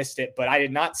and I missed it. But I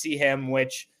did not see him,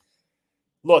 which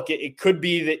look, it could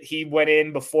be that he went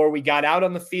in before we got out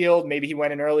on the field. Maybe he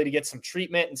went in early to get some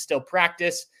treatment and still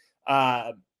practice.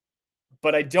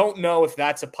 But I don't know if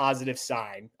that's a positive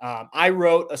sign. I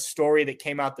wrote a story that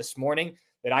came out this morning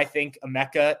that I think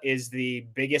Emeka is the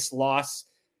biggest loss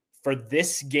for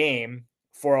this game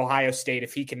for Ohio State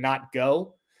if he cannot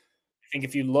go. I think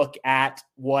if you look at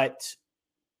what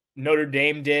Notre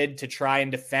Dame did to try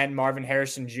and defend Marvin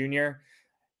Harrison Jr.,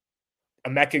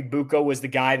 Emeka Egbuka was the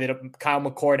guy that Kyle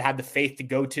McCord had the faith to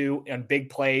go to on big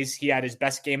plays. He had his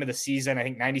best game of the season, I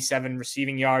think 97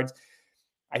 receiving yards.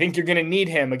 I think you're going to need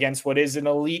him against what is an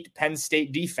elite Penn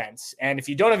State defense. And if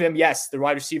you don't have him, yes, the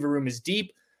wide receiver room is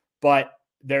deep, but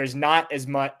there's not as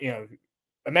much, Emeka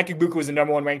Egbuka was the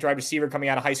number one ranked wide receiver coming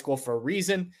out of high school for a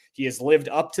reason. He has lived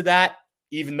up to that,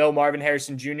 even though Marvin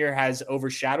Harrison Jr. has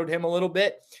overshadowed him a little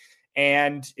bit.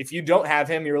 And if you don't have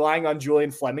him, you're relying on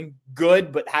Julian Fleming.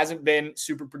 Good, but hasn't been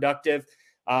super productive.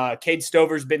 Cade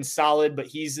Stover's been solid, but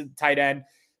he's a tight end.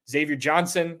 Xavier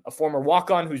Johnson, a former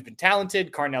walk-on who's been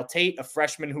talented. Carnell Tate, a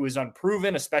freshman who is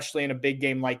unproven, especially in a big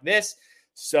game like this.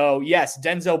 So, yes,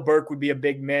 Denzel Burke would be a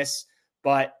big miss,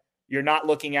 but you're not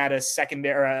looking at a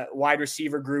secondary wide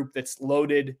receiver group that's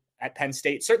loaded at Penn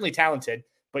State. Certainly talented,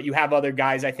 but you have other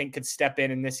guys I think could step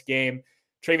in this game.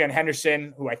 Travion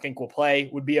Henderson, who I think will play,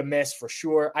 would be a miss for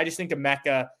sure. I just think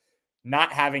Emeka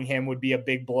not having him would be a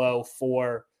big blow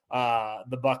for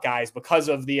the Buckeyes because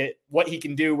of what he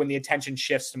can do when the attention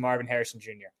shifts to Marvin Harrison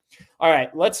Jr. All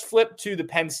right, let's flip to the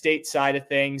Penn State side of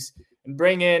things and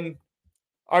bring in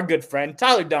our good friend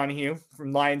Tyler Donahue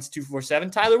from Lions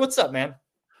 247. Tyler, what's up, man?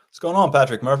 What's going on,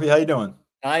 Patrick Murphy? How you doing?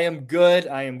 I am good.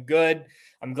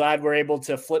 I'm glad we're able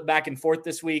to flip back and forth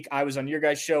this week. I was on your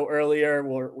guys' show earlier.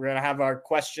 We're going to have our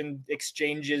question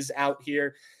exchanges out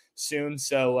here soon.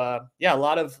 So, a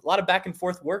lot of back and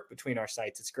forth work between our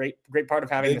sites. It's great part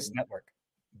of having this network.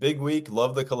 Big week.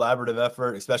 Love the collaborative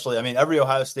effort, especially, every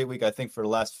Ohio State week, I think for the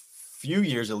last few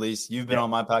years, at least, you've been on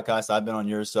my podcast. I've been on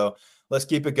yours. So let's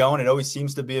keep it going. It always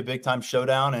seems to be a big time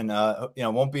showdown and,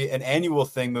 won't be an annual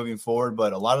thing moving forward,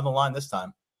 but a lot on the line this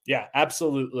time. Yeah,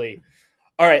 absolutely.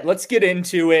 All right, let's get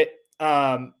into it.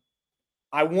 I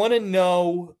want to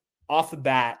know off the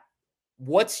bat,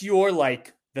 what's your,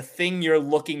 the thing you're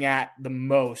looking at the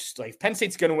most? Like, if Penn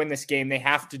State's going to win this game, they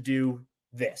have to do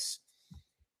this.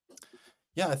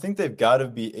 Yeah, I think they've got to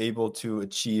be able to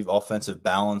achieve offensive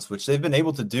balance, which they've been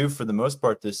able to do for the most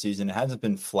part this season. It hasn't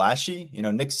been flashy.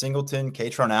 Nick Singleton,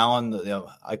 Katron Allen,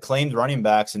 acclaimed running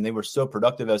backs, and they were so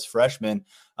productive as freshmen.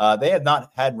 They have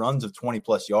not had runs of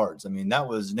 20-plus yards. That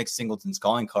was Nick Singleton's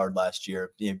calling card last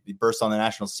year. He burst on the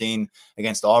national scene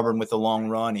against Auburn with a long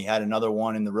run. He had another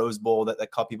one in the Rose Bowl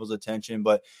that caught people's attention.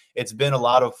 But it's been a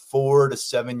lot of 4 to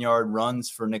 7 yard runs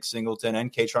for Nick Singleton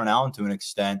and Katron Allen to an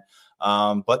extent.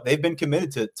 But they've been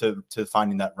committed to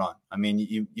finding that run.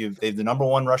 They've the number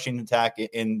one rushing attack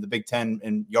in the Big Ten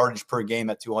in yardage per game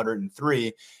at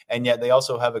 203, and yet they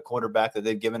also have a quarterback that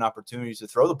they've given opportunities to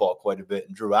throw the ball quite a bit,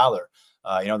 and Drew Aller.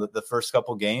 The first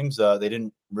couple games, they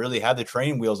didn't really have the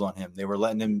training wheels on him. They were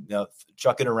letting him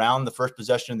chuck it around the first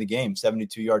possession of the game,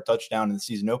 72-yard touchdown in the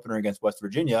season opener against West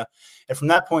Virginia. And from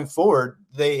that point forward,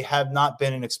 they have not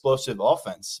been an explosive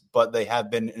offense, but they have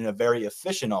been in a very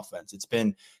efficient offense. It's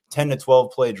been 10 to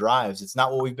 12 play drives. It's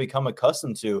not what we've become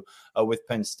accustomed to with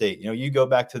Penn State. You go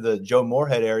back to the Joe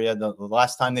Moorhead area, the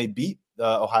last time they beat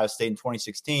Ohio State in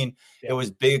 2016, It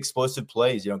was big explosive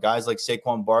plays, guys like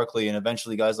Saquon Barkley and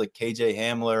eventually guys like KJ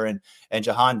Hamler and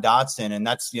Jahan Dotson. And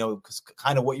that's,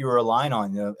 kind of what you were relying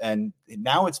on, and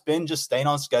now it's been just staying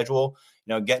on schedule,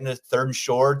 getting to third and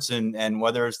shorts and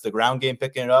whether it's the ground game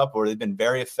picking it up or they've been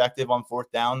very effective on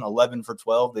fourth down, 11 for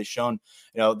 12. They've shown,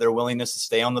 their willingness to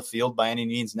stay on the field by any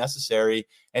means necessary.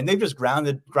 And they've just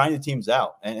grinded teams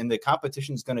out. And the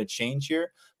competition is going to change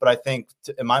here. But I think,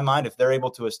 in my mind, if they're able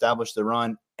to establish the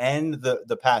run and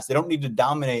the pass, they don't need to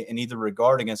dominate in either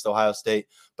regard against Ohio State.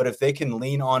 But if they can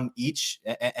lean on each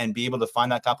and be able to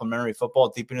find that complementary football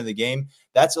deep into the game,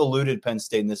 that's eluded Penn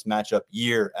State in this matchup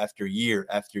year after year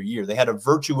after year. They had a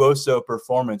virtuoso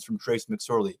performance from Trace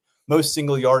McSorley, most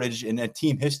single yardage in a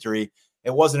team history.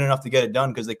 It wasn't enough to get it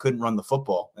done because they couldn't run the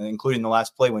football, including the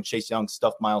last play when Chase Young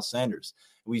stuffed Miles Sanders.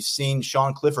 We've seen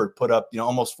Sean Clifford put up,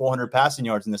 almost 400 passing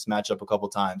yards in this matchup a couple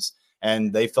times,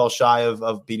 and they fell shy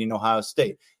of beating Ohio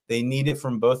State. They need it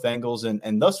from both angles,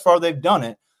 and thus far they've done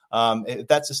it. If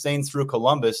that sustains through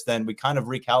Columbus, then we kind of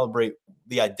recalibrate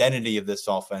the identity of this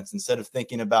offense. Instead of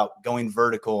thinking about going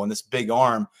vertical and this big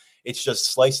arm, it's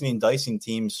just slicing and dicing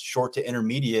teams short to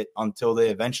intermediate until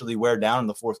they eventually wear down in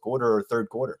the fourth quarter or third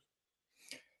quarter.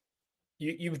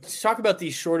 You talk about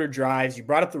these shorter drives. You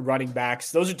brought up the running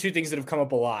backs. Those are two things that have come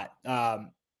up a lot.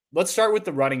 let's start with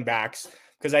the running backs,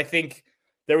 because I think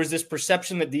there was this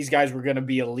perception that these guys were going to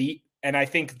be elite. And I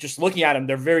think just looking at them,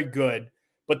 they're very good,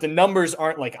 but the numbers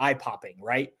aren't like eye-popping,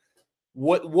 right?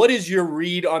 What is your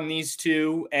read on these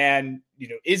two? And,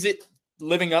 is it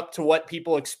living up to what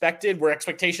people expected? Were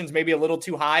expectations maybe a little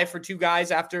too high for two guys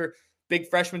after big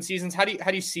freshman seasons? How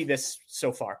do you see this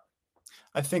so far?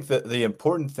 I think that the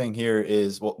important thing here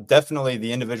is, well, definitely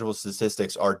the individual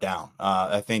statistics are down.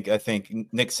 I think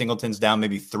Nick Singleton's down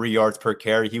maybe 3 yards per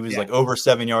carry. He was like over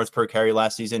 7 yards per carry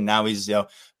last season. Now he's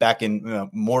back in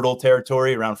mortal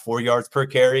territory, around 4 yards per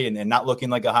carry, and not looking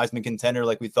like a Heisman contender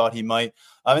like we thought he might.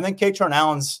 And then Katron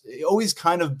Allen's always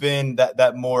kind of been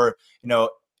that more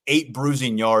 8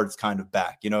 bruising yards kind of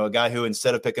back, a guy who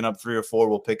instead of picking up 3 or 4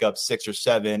 will pick up 6 or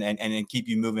 7 and keep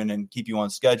you moving and keep you on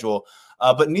schedule.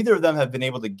 But neither of them have been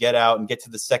able to get out and get to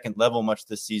the second level much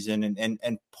this season.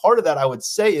 And part of that, I would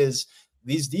say, is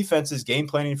these defenses game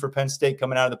planning for Penn State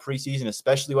coming out of the preseason,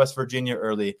 especially West Virginia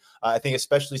early. I think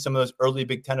especially some of those early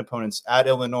Big Ten opponents at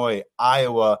Illinois,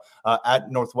 Iowa,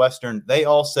 at Northwestern, they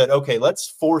all said, okay, let's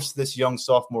force this young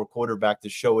sophomore quarterback to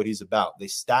show what he's about. They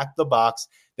stacked the box.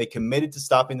 They committed to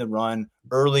stopping the run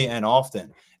early and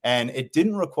often. And it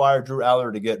didn't require Drew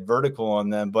Aller to get vertical on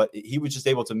them, but he was just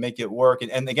able to make it work.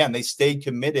 And again, they stayed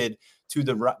committed to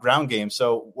the ground game.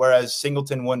 So whereas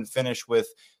Singleton wouldn't finish with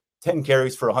 10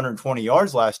 carries for 120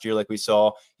 yards last year, like we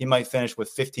saw, he might finish with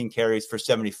 15 carries for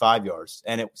 75 yards.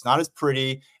 And it's not as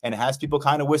pretty, and it has people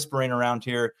kind of whispering around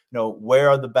here, where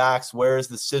are the backs? Where is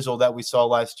the sizzle that we saw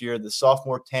last year? The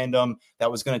sophomore tandem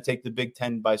that was going to take the Big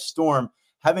Ten by storm.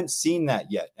 Haven't seen that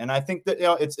yet. And I think that,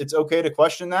 it's okay to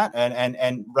question that.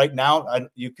 And right now,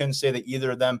 you can say that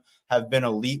either of them have been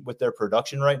elite with their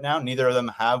production right now. Neither of them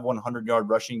have 100-yard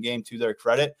rushing game to their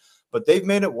credit, but they've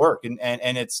made it work. And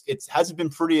it hasn't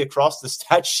been pretty across the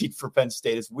stat sheet for Penn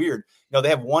State. It's weird. They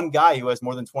have one guy who has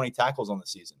more than 20 tackles on the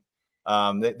season.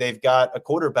 They've got a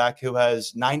quarterback who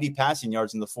has 90 passing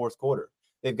yards in the fourth quarter.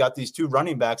 They've got these 2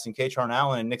 running backs in Katron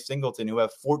Allen and Nick Singleton who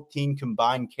have 14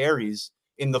 combined carries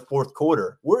in the fourth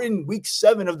quarter. We're in week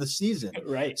 7 of the season.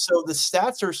 Right. So the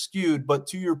stats are skewed, but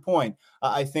to your point,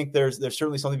 I think there's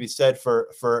certainly something to be said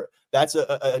for that's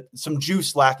some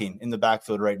juice lacking in the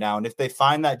backfield right now. And if they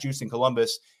find that juice in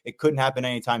Columbus, it couldn't happen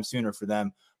anytime sooner for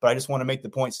them. But I just want to make the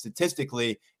point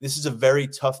statistically, this is a very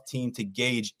tough team to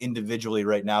gauge individually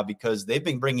right now because they've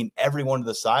been bringing everyone to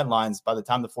the sidelines by the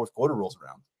time the fourth quarter rolls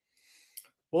around.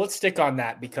 Well, let's stick on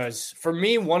that because for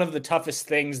me, one of the toughest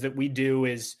things that we do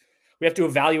is we have to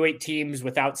evaluate teams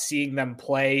without seeing them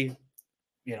play,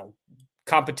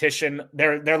 competition,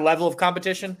 their level of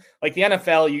competition. Like the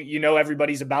NFL,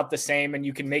 everybody's about the same and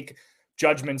you can make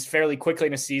judgments fairly quickly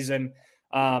in a season.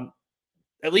 At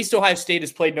least Ohio State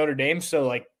has played Notre Dame.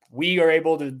 So we are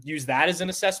able to use that as an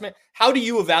assessment. How do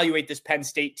you evaluate this Penn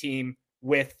State team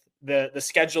with the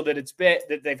schedule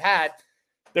that they've had?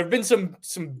 There have been some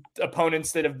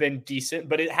opponents that have been decent,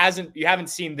 but you haven't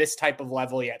seen this type of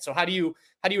level yet. So how do you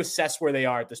assess where they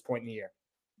are at this point in the year?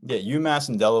 Yeah, UMass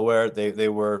and Delaware, they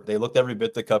looked every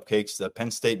bit the cupcakes. Penn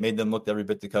State made them look every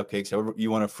bit the cupcakes, however you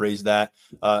want to phrase that.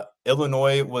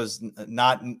 Illinois was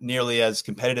not nearly as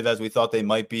competitive as we thought they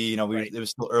might be. It was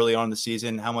still early on in the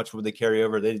season. How much would they carry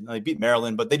over? They beat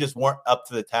Maryland, but they just weren't up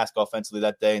to the task offensively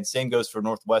that day. And same goes for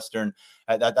Northwestern.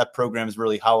 That program is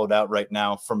really hollowed out right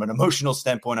now from an emotional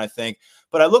standpoint, I think.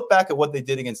 But I look back at what they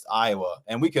did against Iowa,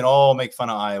 and we can all make fun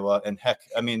of Iowa. And heck,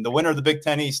 the winner of the Big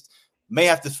Ten East may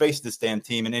have to face this damn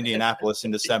team in Indianapolis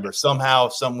in December somehow,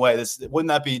 some way. Wouldn't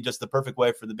that be just the perfect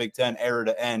way for the Big Ten era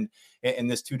to end in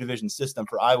this 2-division system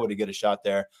for Iowa to get a shot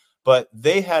there? But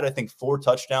they had, I think, 4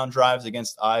 touchdown drives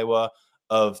against Iowa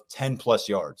of 10-plus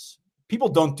yards. People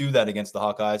don't do that against the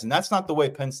Hawkeyes, and that's not the way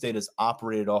Penn State has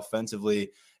operated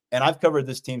offensively. And I've covered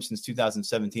this team since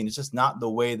 2017. It's just not the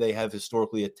way they have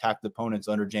historically attacked opponents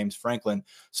under James Franklin.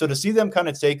 So to see them kind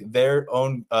of take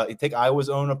take Iowa's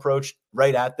own approach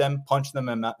right at them, punch them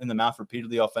in the mouth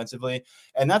repeatedly offensively,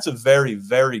 and that's a very,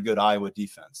 very good Iowa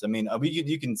defense.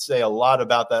 You can say a lot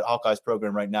about that Hawkeyes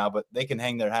program right now, but they can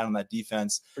hang their hat on that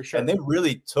defense. For sure. And they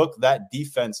really took that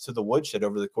defense to the woodshed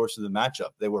over the course of the matchup.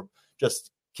 They were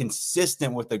just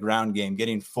consistent with the ground game,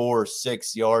 getting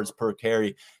 4-6 yards per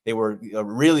carry. They were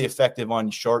really effective on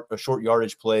short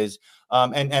yardage plays,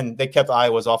 and they kept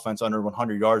Iowa's offense under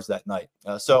 100 yards that night.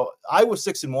 So Iowa's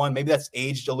 6-1. Maybe that's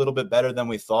aged a little bit better than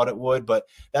we thought it would, but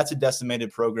that's a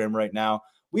decimated program right now.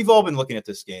 we've all been looking at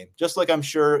this game, just like I'm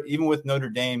sure even with Notre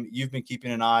Dame, you've been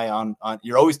keeping an eye on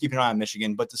you're always keeping an eye on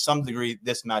Michigan, but to some degree,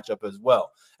 this matchup as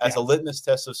well as a litmus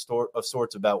test of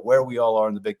sorts about where we all are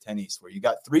in the Big Ten East, where you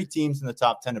got 3 teams in the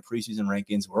top 10 of preseason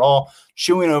rankings. We're all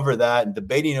chewing over that and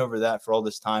debating over that for all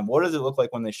this time. What does it look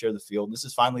like when they share the field? This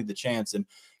is finally the chance. And,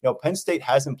 Penn State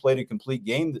hasn't played a complete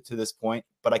game to this point,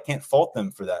 but I can't fault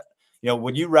them for that.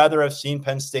 Would you rather have seen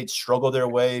Penn State struggle their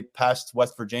way past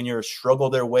West Virginia or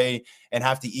struggle their way and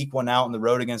have to eke one out on the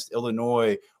road against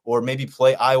Illinois, or maybe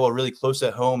play Iowa really close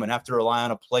at home and have to rely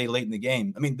on a play late in the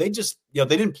game? I mean, they just, they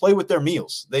didn't play with their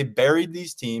meals. They buried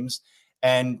these teams,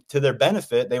 and to their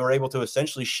benefit, they were able to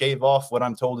essentially shave off what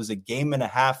I'm told is a game and a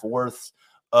half worth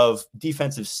of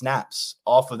defensive snaps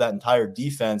off of that entire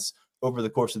defense over the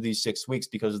course of these 6 weeks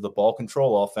because of the ball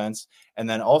control offense. And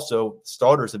then also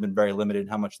starters have been very limited in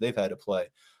how much they've had to play.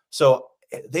 So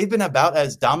they've been about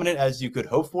as dominant as you could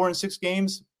hope for in 6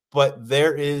 games, but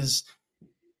there is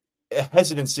a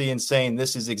hesitancy in saying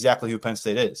this is exactly who Penn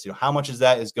State is. How much is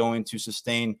that is going to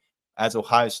sustain as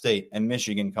Ohio State and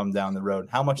Michigan come down the road?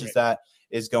 How much is that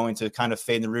is going to kind of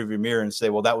fade in the rearview mirror and say,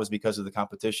 well, that was because of the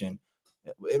competition?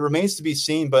 It remains to be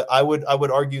seen, but I would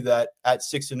argue that at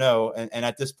 6-0, and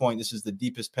at this point, this is the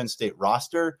deepest Penn State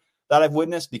roster that I've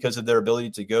witnessed because of their ability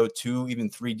to go 2,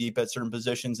 even 3 deep at certain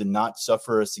positions and not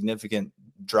suffer a significant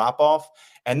drop off.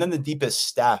 And then the deepest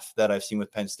staff that I've seen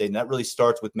with Penn State, and that really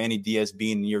starts with Manny Diaz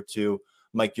being in year 2,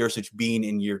 Mike Yurcich being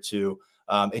in year 2.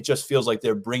 It just feels like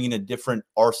they're bringing a different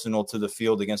arsenal to the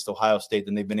field against Ohio State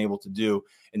than they've been able to do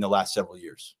in the last several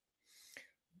years.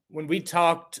 When we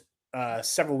talked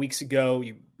several weeks ago,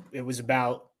 it was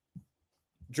about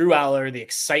Drew Aller, the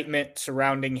excitement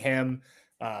surrounding him.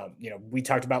 We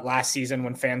talked about last season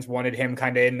when fans wanted him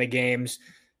kind of in the games.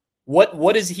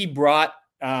 What has he brought?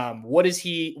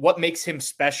 What makes him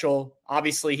special?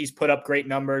 Obviously he's put up great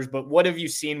numbers, but what have you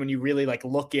seen when you really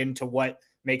look into what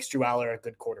makes Drew Aller a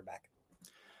good quarterback?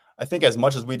 I think as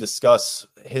much as we discuss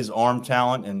his arm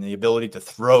talent and the ability to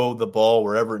throw the ball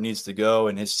wherever it needs to go,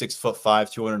 and his 6'5",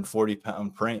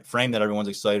 240-pound frame that everyone's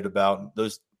excited about,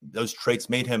 those traits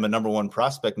made him a number 1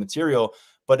 prospect material.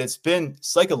 But it's been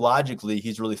psychologically,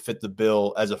 he's really fit the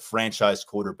bill as a franchise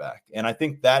quarterback. And I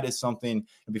think that is something.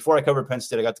 Before I covered Penn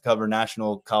State, I got to cover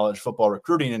national college football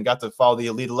recruiting and got to follow the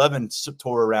Elite 11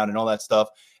 tour around and all that stuff.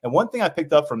 And one thing I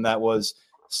picked up from that was,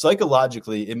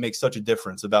 psychologically, it makes such a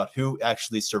difference about who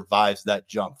actually survives that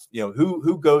jump.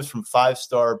 Who goes from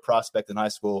 5-star prospect in high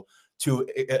school to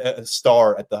a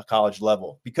star at the college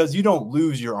level, because you don't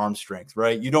lose your arm strength,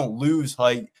 right? You don't lose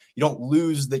height. You don't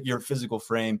lose your physical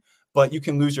frame, but you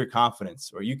can lose your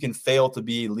confidence, or you can fail to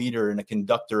be a leader and a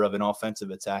conductor of an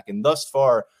offensive attack. And thus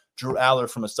far, Drew Aller,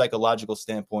 from a psychological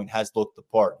standpoint, has looked the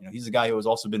part. He's a guy who has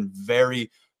also been very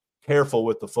careful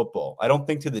with the football. I don't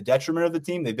think to the detriment of the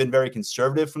team. They've been very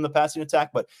conservative from the passing attack,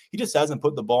 but he just hasn't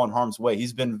put the ball in harm's way.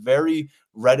 He's been very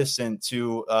reticent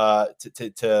to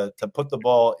put the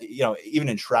ball, even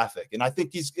in traffic. And I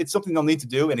think it's something they'll need to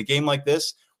do in a game like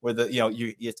this, where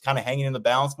it's kind of hanging in the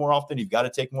balance more often. You've got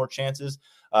to take more chances.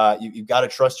 You've got to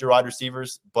trust your wide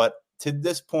receivers. But to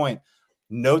this point,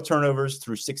 no turnovers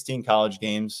through 16 college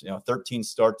games, 13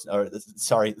 starts,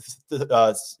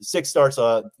 6 starts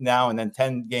now, and then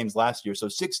 10 games last year. So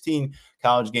 16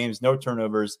 college games, no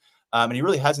turnovers. And he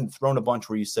really hasn't thrown a bunch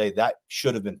where you say that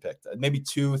should have been picked. Maybe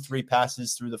 2-3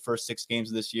 passes through the first 6 games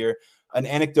of this year. An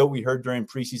anecdote we heard during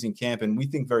preseason camp, and we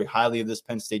think very highly of this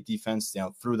Penn State defense,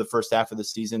 through the first half of the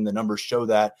season. The numbers show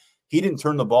that he didn't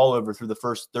turn the ball over through the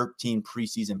first 13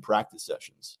 preseason practice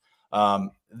sessions.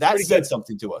 That said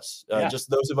something to us, just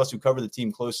those of us who cover the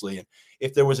team closely. And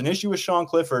if there was an issue with Sean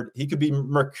Clifford, he could be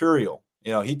mercurial.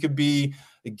 He could be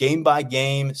game by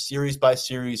game, series by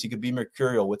series. He could be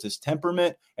mercurial with his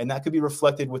temperament, and that could be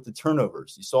reflected with the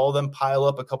turnovers. You saw them pile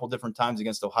up a couple different times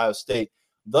against Ohio State.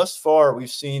 Thus far, we've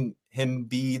seen him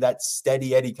be that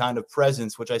steady Eddie kind of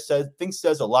presence, which I think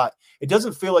says a lot. It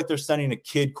doesn't feel like they're sending a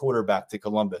kid quarterback to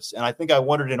Columbus. And I think I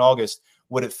wondered in August,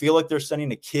 would it feel like they're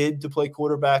sending a kid to play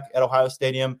quarterback at Ohio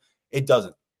Stadium? It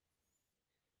doesn't.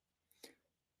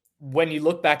 When you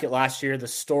look back at last year, the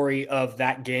story of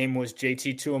that game was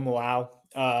JT Tuimoloau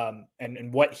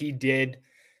and what he did.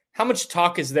 How much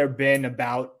talk has there been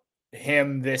about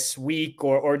him this week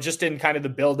or just in kind of the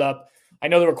buildup? I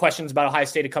know there were questions about Ohio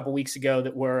State a couple weeks ago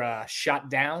that were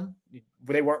shot down.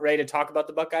 They weren't ready to talk about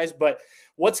the Buckeyes, but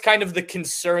what's kind of the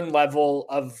concern level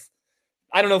of,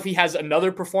 I don't know if he has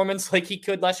another performance like he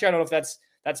could last year. I don't know if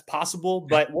that's possible,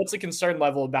 but what's the concern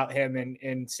level about him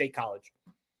in State College?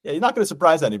 Yeah, you're not going to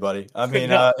surprise anybody. I mean,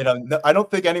 No. I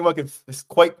don't think anyone can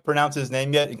quite pronounce his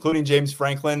name yet, including James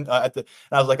Franklin. And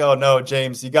I was like, oh no,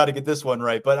 James, you got to get this one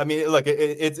right. But I mean, look,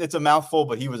 it's a mouthful,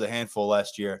 but he was a handful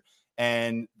last year.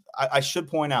 And I should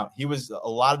point out, he was a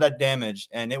lot of that damage,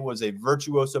 and it was a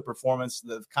virtuoso performance,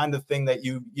 the kind of thing that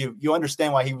you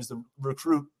understand why he was the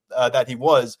recruit that he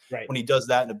was Right. when he does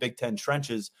that in the Big Ten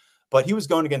trenches. But he was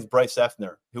going against Bryce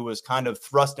Effner, who was kind of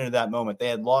thrust into that moment. They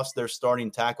had lost their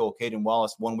starting tackle, Caden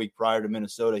Wallace, 1 week prior to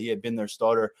Minnesota. He had been their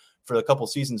starter for a couple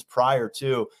seasons prior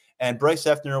to. And Bryce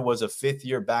Effner was a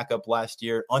fifth-year backup last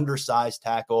year, undersized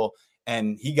tackle,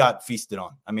 and he got feasted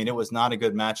on. I mean, it was not a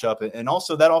good matchup. And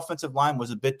also that offensive line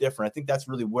was a bit different. I think that's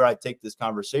really where I take this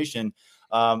conversation.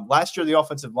 Last year, the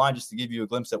offensive line, just to give you a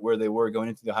glimpse at where they were going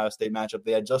into the Ohio State matchup,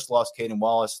 they had just lost Caden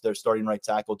Wallace, their starting right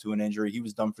tackle, to an injury. He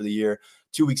was done for the year.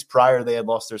 2 weeks prior, they had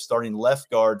lost their starting left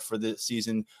guard for the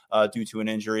season due to an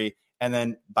injury. And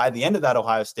then by the end of that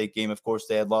Ohio State game, of course,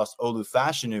 they had lost Olu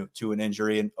Fashanu to an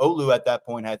injury. And Olu at that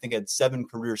point, I think, had 7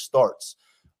 career starts.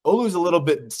 Olu's a little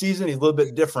bit seasoned. He's a little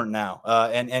bit different now.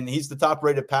 And he's the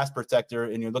top-rated pass protector,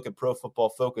 and you look at Pro Football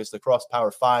Focus across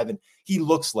Power 5, and he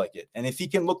looks like it. And if he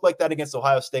can look like that against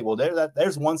Ohio State, well,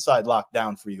 there's one side locked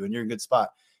down for you, and you're in a good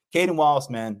spot. Caden Wallace,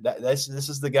 man, this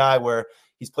is the guy where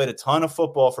he's played a ton of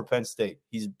football for Penn State.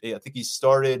 I think he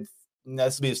started –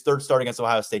 this will be his third start against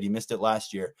Ohio State. He missed it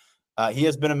last year. He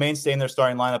has been a mainstay in their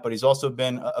starting lineup, but he's also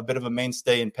been a bit of a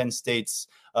mainstay in Penn State's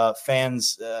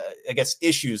fans, I guess,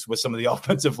 issues with some of the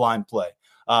offensive line play.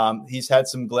 He's had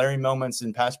some glaring moments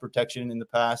in pass protection in the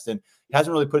past, and he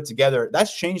hasn't really put it together.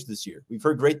 That's changed this year. We've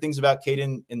heard great things about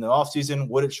Caden in the offseason.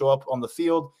 Would it show up on the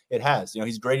field? It has.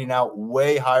 He's grading out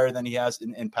way higher than he has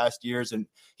in past years, and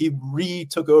he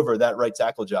retook over that right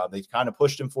tackle job. They kind of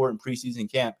pushed him for it in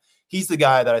preseason camp. He's the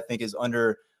guy that I think is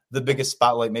under the biggest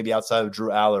spotlight, maybe outside of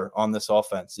Drew Aller, on this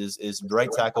offense is right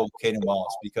tackle Caden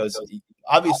Wallace, because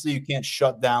obviously you can't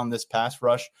shut down this pass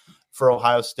rush for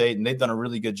Ohio State, and they've done a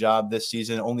really good job this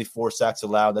season. Only 4 sacks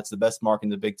allowed. That's the best mark in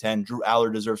the Big Ten. Drew Aller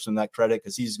deserves some of that credit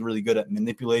because he's really good at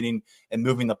manipulating and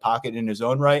moving the pocket in his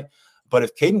own right. But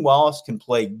if Caden Wallace can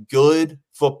play good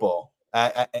football,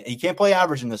 he can't play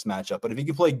average in this matchup, but if he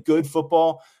can play good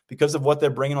football because of what they're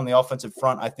bringing on the offensive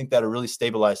front, I think that'll really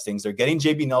stabilize things. They're getting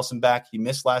JB Nelson back. He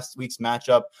missed last week's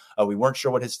matchup. We weren't sure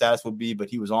what his status would be, but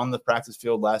he was on the practice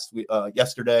field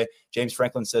yesterday. James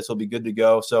Franklin says he'll be good to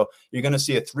go. So you're going to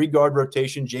see a 3-guard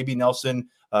rotation: JB Nelson,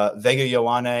 Vega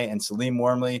Ioane, and Salim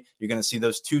Wormley. You're going to see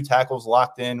those 2 tackles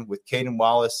locked in with Caden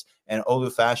Wallace and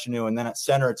Olu Fashanu. And then at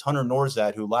center, it's Hunter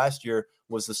Norzad, who last year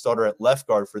was the starter at left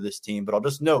guard for this team. But I'll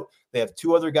just note, they have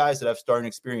 2 other guys that have starting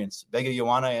experience. Vega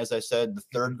Ioane, as I said, the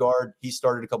 3rd guard. He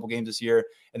started a couple games this year.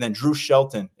 And then Drew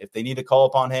Shelton, if they need to call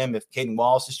upon him, if Caden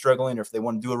Wallace is struggling, or if they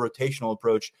want to do a rotational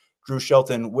approach, Drew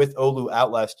Shelton, with Olu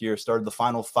out last year, started the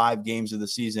final 5 games of the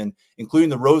season, including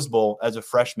the Rose Bowl as a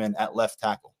freshman at left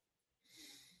tackle.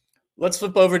 Let's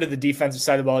flip over to the defensive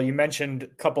side of the ball. You mentioned a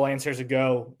couple answers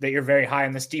ago that you're very high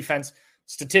on this defense.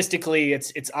 Statistically,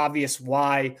 it's obvious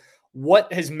why.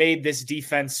 What has made this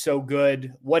defense so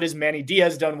good? What has Manny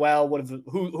Diaz done well?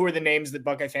 Who are the names that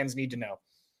Buckeye fans need to know?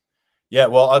 Yeah,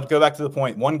 well, I'll go back to the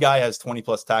point. One guy has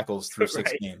 20-plus tackles through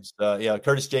 6 games.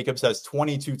 Curtis Jacobs has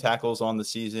 22 tackles on the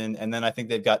season, and then I think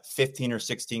they've got 15 or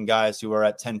 16 guys who are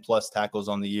at 10-plus tackles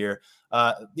on the year.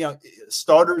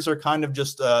 Starters are kind of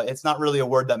just it's not really a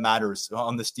word that matters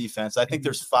on this defense. I think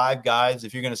there's 5 guys.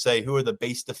 If you're going to say who are the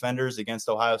base defenders against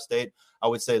Ohio State, I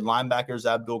would say linebackers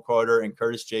Abdul Carter and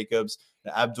Curtis Jacobs.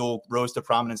 Abdul rose to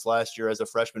prominence last year as a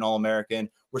freshman All-American.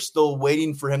 We're still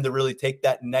waiting for him to really take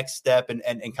that next step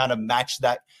and kind of match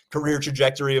that career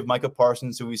trajectory of Micah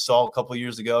Parsons, who we saw a couple of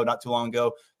years ago, not too long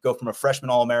ago, go from a freshman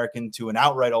All-American to an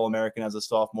outright All-American as a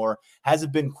sophomore.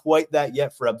 Hasn't been quite that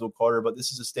yet for Abdul Carter, but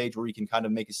this is a stage where he can kind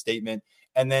of make a statement.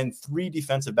 And then 3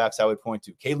 defensive backs I would point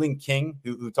to. Kalen King,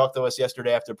 who talked to us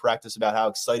yesterday after practice about how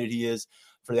excited he is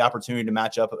for the opportunity to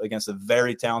match up against a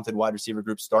very talented wide receiver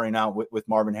group, starting out with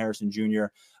Marvin Harrison Jr.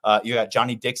 You got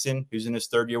Johnny Dixon, who's in his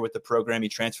 3rd year with the program. He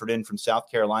transferred in from South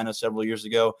Carolina several years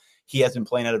ago. He has been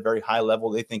playing at a very high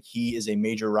level. They think he is a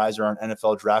major riser on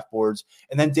NFL draft boards.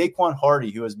 And then Daquan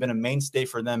Hardy, who has been a mainstay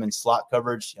for them in slot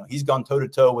coverage. He's gone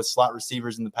toe-to-toe with slot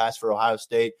receivers in the past for Ohio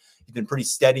State. He's been pretty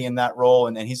steady in that role,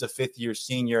 and he's a 5th-year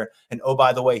senior. And, oh,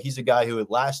 by the way, he's a guy who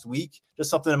last week, just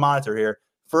something to monitor here,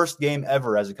 1st game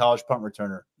ever as a college punt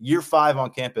returner. Year 5 on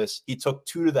campus, he took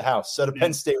 2 to the house, set a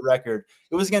Penn State record.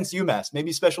 It was against UMass.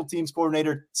 Maybe special teams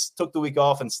coordinator took the week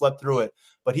off and slept through it,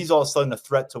 but he's all of a sudden a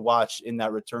threat to watch in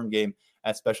that return game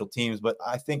at special teams. But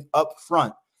I think up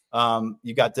front,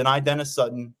 you got Denai Dennis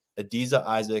Sutton, Adiza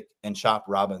Isaac and Chop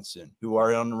Robinson, who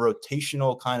are on a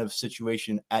rotational kind of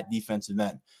situation at defensive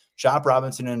end. Chop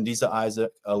Robinson and Adiza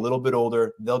Isaac, a little bit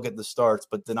older, they'll get the starts.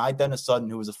 But Denai Dennis Sutton,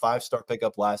 who was a 5-star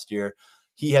pickup last year,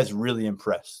 he has really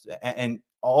impressed. And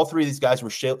all three of these guys will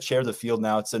share the field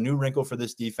now. It's a new wrinkle for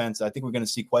this defense. I think we're going to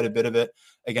see quite a bit of it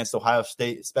against Ohio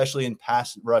State, especially in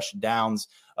pass rush downs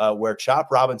where Chop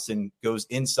Robinson goes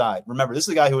inside. Remember, this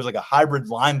is a guy who was like a hybrid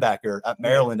linebacker at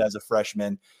Maryland as a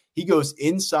freshman. He goes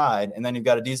inside, and then you've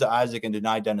got Adiza Isaac and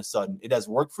Denai Dennis Sutton. It has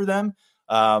worked for them.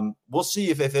 We'll see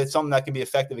if it's something that can be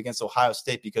effective against Ohio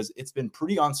State, because it's been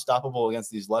pretty unstoppable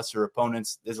against these lesser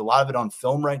opponents. There's a lot of it on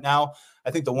film right now.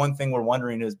 I think the one thing we're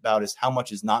wondering about is how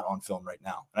much is not on film right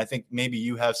now. And I think maybe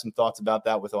you have some thoughts about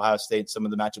that with Ohio State, some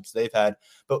of the matchups they've had,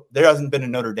 but there hasn't been a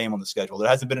Notre Dame on the schedule. There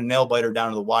hasn't been a nail biter down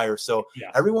to the wire. So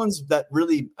everyone's that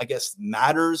really, I guess,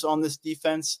 matters on this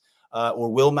defense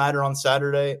or will matter on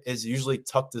Saturday is usually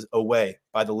tucked away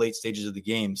by the late stages of the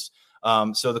games.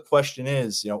 So the question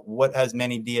is, what has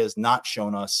Manny Diaz not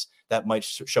shown us that might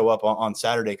show up on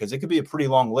Saturday? Because it could be a pretty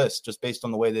long list just based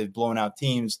on the way they've blown out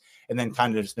teams and then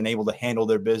kind of just been able to handle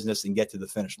their business and get to the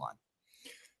finish line.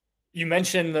 You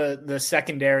mentioned the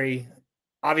secondary.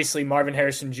 Obviously, Marvin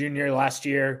Harrison Jr. last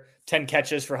year, 10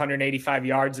 catches for 185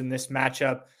 yards in this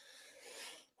matchup.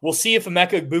 We'll see if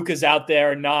Emeka Egbuka's out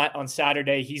there or not on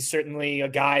Saturday. He's certainly a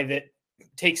guy that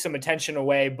takes some attention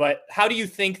away. But how do you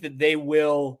think that they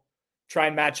will try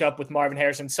and match up with Marvin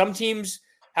Harrison? Some teams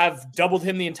have doubled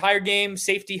him the entire game,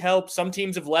 safety help. Some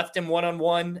teams have left him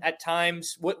one-on-one at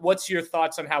times. What's your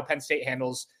thoughts on how Penn State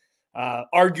handles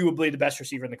arguably the best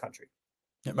receiver in the country?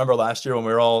 Remember last year when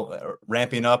we were all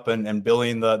ramping up and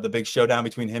billing the big showdown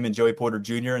between him and Joey Porter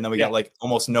Jr., and then we got like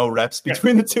almost no reps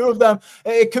between the two of them.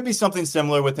 It could be something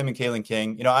similar with him and Kalen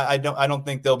King. I don't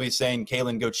think they'll be saying,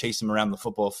 Kalen, go chase him around the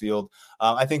football field.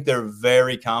 I think they're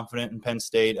very confident in Penn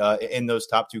State in those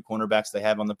top two cornerbacks they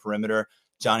have on the perimeter,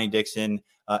 Johnny Dixon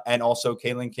and also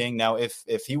Kalen King. Now, if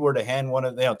he were to hand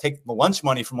take the lunch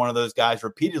money from one of those guys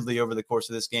repeatedly over the course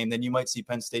of this game, then you might see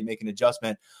Penn State make an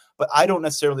adjustment. But I don't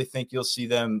necessarily think you'll see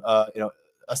them,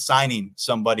 assigning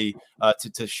somebody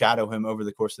to shadow him over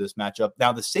the course of this matchup.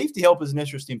 Now, the safety help is an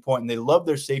interesting point, and they love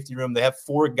their safety room. They have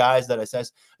 4 guys that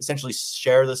essentially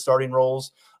share the starting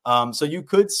roles. So you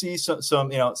could see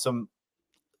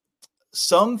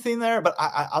something there, but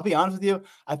I'll be honest with you.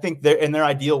 I think they're in their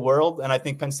ideal world, and I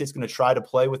think Penn State's going to try to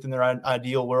play within their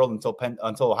ideal world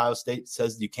until Ohio State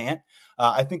says you can't.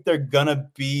 I think they're going to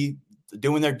be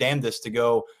doing their damnedest to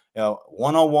go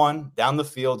one-on-one down the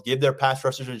field, give their pass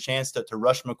rushers a chance to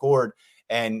rush McCord,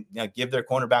 and give their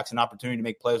cornerbacks an opportunity to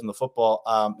make plays on the football.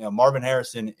 Marvin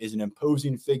Harrison is an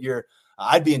imposing figure.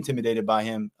 I'd be intimidated by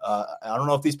him. I don't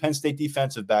know if these Penn State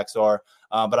defensive backs are,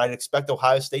 but I'd expect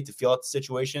Ohio State to feel out the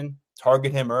situation,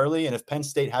 target him early, and if Penn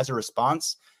State has a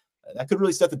response, that could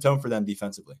really set the tone for them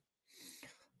defensively.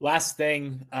 Last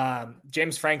thing,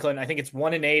 James Franklin, I think it's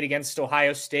 1-8 against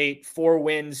Ohio State, 4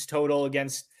 wins total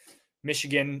against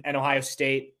Michigan and Ohio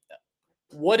State.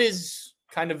 What is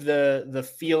kind of the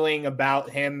feeling about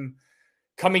him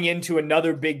coming into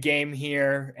another big game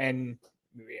here? And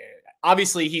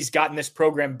obviously he's gotten this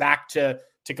program back to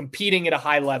competing at a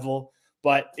high level,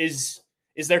 but is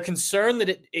there concern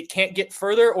that it can't get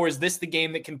further, or is this the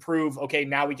game that can prove, okay,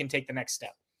 now we can take the next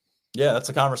step? Yeah, that's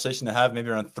a conversation to have maybe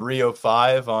around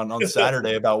 3:05 on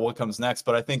Saturday about what comes next.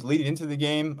 But I think leading into the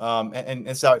game, and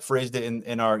it's how I phrased it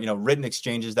in our written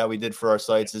exchanges that we did for our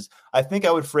sites, is I think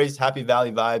I would phrase Happy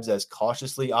Valley vibes as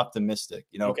cautiously optimistic.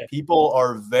 People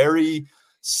are very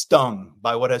stung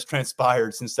by what has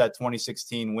transpired since that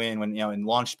 2016 win when and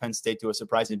launched Penn State to a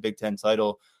surprising Big Ten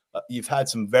title. You've had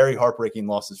some very heartbreaking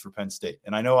losses for Penn State,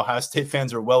 and I know Ohio State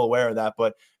fans are well aware of that.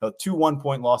 But 2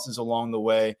 1-point losses along the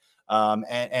way. And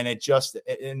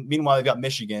meanwhile, they've got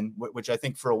Michigan, which I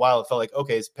think for a while it felt like,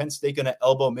 okay, is Penn State going to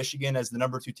elbow Michigan as the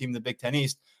number 2 team in the Big Ten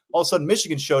East? All of a sudden,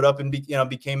 Michigan showed up and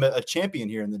became a champion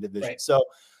here in the division. Right. So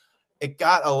it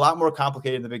got a lot more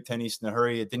complicated in the Big Ten East in a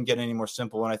hurry. It didn't get any more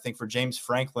simple. And I think for James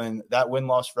Franklin, that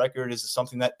win-loss record is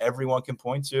something that everyone can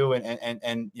point to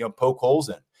and poke holes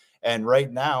in. And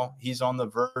right now, he's on the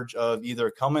verge of either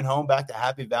coming home back to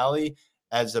Happy Valley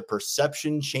as a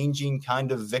perception-changing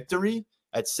kind of victory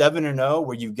at 7-0,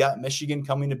 where you've got Michigan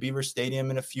coming to Beaver Stadium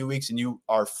in a few weeks and you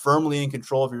are firmly in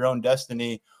control of your own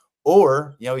destiny,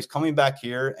 or, he's coming back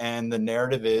here and the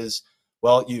narrative is,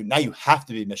 well, now you have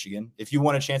to beat Michigan. If you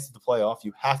want a chance at the playoff,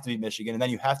 you have to beat Michigan. And then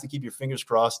you have to keep your fingers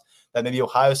crossed that maybe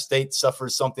Ohio State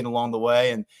suffers something along the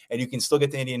way and you can still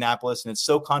get to Indianapolis. And it's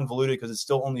so convoluted because it's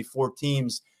still only 4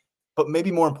 teams. But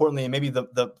maybe more importantly, and maybe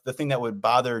the thing that would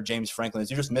bother James Franklin is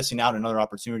you're just missing out on another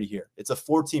opportunity here. It's a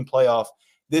 4-team playoff.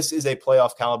 this is a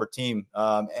playoff caliber team.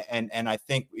 And I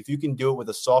think if you can do it with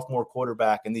a sophomore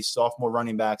quarterback and these sophomore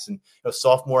running backs and a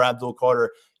sophomore Abdul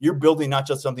Carter, you're building not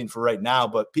just something for right now,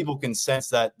 but people can sense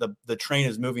that the train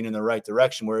is moving in the right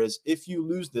direction. Whereas if you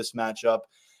lose this matchup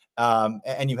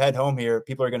and you head home here,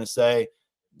 people are going to say,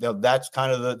 that's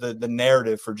kind of the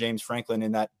narrative for James Franklin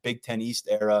in that Big Ten East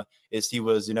era is he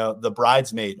was, the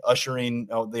bridesmaid ushering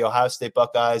the Ohio State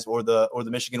Buckeyes or the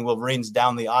Michigan Wolverines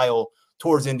down the aisle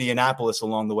towards Indianapolis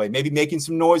along the way, maybe making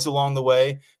some noise along the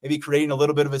way, maybe creating a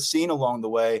little bit of a scene along the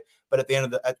way. But at the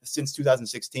end of since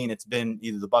 2016, it's been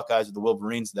either the Buckeyes or the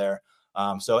Wolverines there.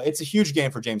 So it's a huge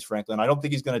game for James Franklin. I don't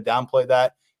think he's going to downplay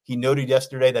that. He noted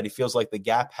yesterday that he feels like the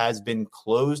gap has been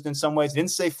closed in some ways. He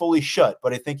didn't say fully shut,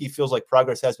 but I think he feels like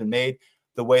progress has been made.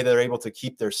 The way they're able to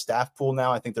keep their staff pool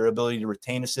now, I think their ability to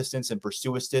retain assistants and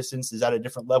pursue assistants is at a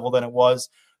different level than it was.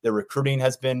 Their recruiting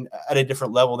has been at a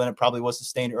different level than it probably was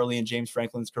sustained early in James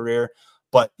Franklin's career.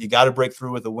 But you got to break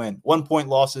through with a win. 1 point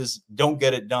losses don't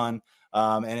get it done,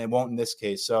 and it won't in this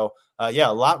case. So, a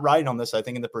lot riding on this, I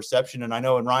think, in the perception. And I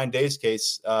know in Ryan Day's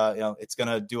case, it's going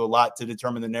to do a lot to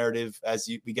determine the narrative as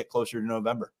we get closer to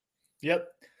November. Yep.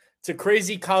 It's a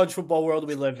crazy college football world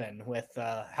we live in with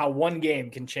how one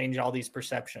game can change all these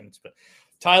perceptions. But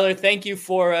Tyler, thank you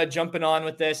for jumping on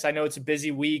with this. I know it's a busy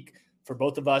week for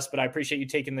both of us, but I appreciate you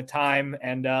taking the time.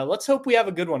 And let's hope we have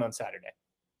a good one on Saturday.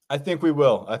 I think we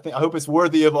will. I hope it's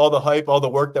worthy of all the hype, all the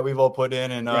work that we've all put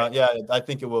in. And right. I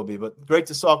think it will be. But great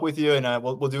to talk with you, and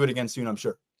we'll do it again soon, I'm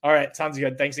sure. All right. Sounds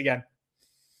good. Thanks again.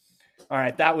 All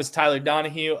right. That was Tyler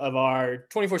Donahue of our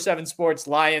 24/7 Sports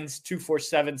Lions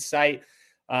 247 site.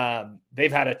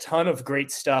 They've had a ton of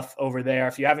great stuff over there.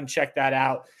 If you haven't checked that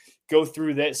out, go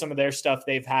through some of their stuff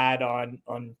they've had on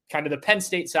kind of the Penn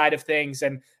State side of things.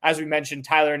 And as we mentioned,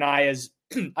 Tyler and I, as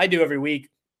I do every week,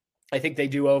 I think they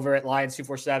do over at Lions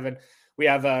 247.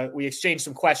 We exchanged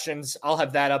some questions. I'll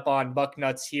have that up on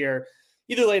Bucknuts here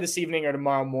either late this evening or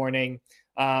tomorrow morning.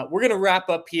 We're going to wrap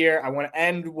up here. I want to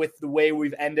end with the way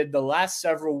we've ended the last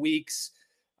several weeks,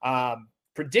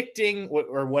 predicting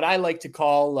what I like to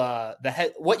call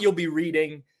what you'll be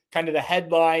reading, kind of the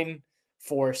headline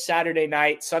for Saturday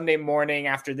night, Sunday morning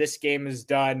after this game is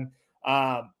done.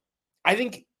 I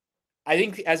think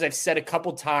as I've said a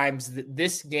couple times that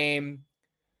this game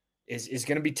is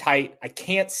going to be tight. I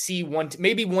can't see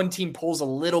maybe one team pulls a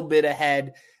little bit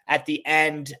ahead at the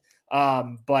end,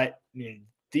 but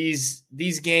these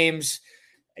games,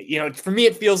 for me,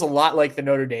 it feels a lot like the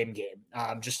Notre Dame game,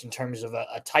 just in terms of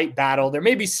a tight battle. There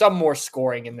may be some more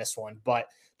scoring in this one, but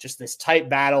just this tight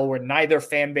battle where neither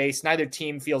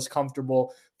team feels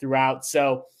comfortable throughout.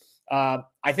 So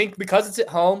I think because it's at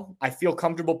home, I feel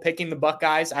comfortable picking the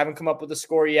Buckeyes. I haven't come up with a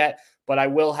score yet, but I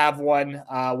will have one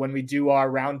when we do our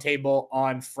roundtable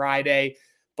on Friday.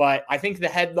 But I think the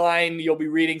headline you'll be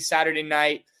reading Saturday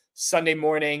night, Sunday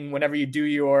morning, whenever you do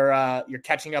your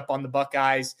catching up on the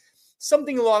Buckeyes,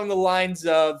 something along the lines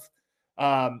of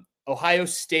Ohio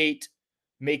State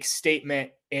makes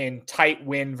statement in tight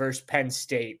win versus Penn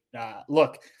State.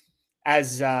 Look,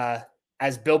 as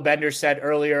Bill Bender said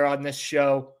earlier on this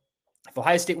show, if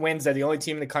Ohio State wins, they're the only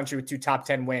team in the country with 2 top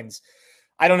 10 wins.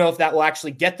 I don't know if that will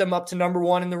actually get them up to number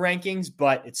 1 in the rankings,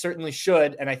 but it certainly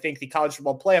should. And I think the College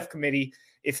Football Playoff Committee,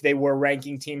 if they were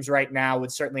ranking teams right now,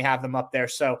 would certainly have them up there.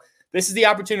 So this is the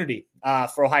opportunity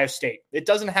for Ohio State. It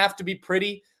doesn't have to be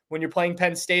pretty when you're playing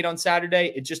Penn State on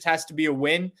Saturday. It just has to be a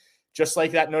win, just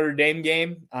like that Notre Dame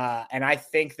game. And I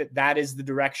think that is the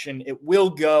direction it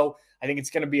will go. I think it's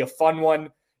going to be a fun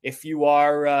one. If you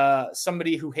are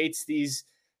somebody who hates these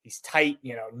tight,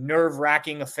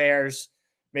 nerve-wracking affairs,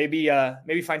 maybe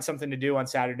find something to do on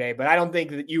Saturday. But I don't think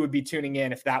that you would be tuning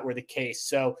in if that were the case.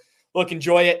 So look,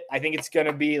 enjoy it. I think it's going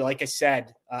to be, like I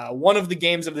said, one of the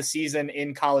games of the season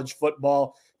in college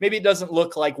football. Maybe it doesn't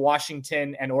look like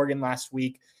Washington and Oregon last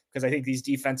week because I think these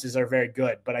defenses are very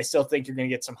good, but I still think you're going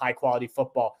to get some high-quality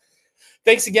football.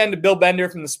 Thanks again to Bill Bender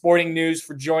from the Sporting News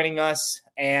for joining us,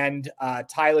 and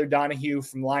Tyler Donahue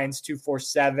from Lions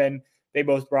 247. They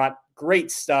both brought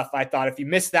great stuff. I thought if you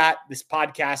missed that, this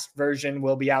podcast version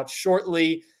will be out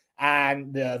shortly,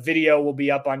 and the video will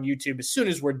be up on YouTube as soon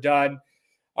as we're done.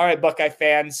 All right, Buckeye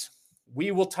fans,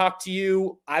 we will talk to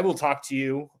you. I will talk to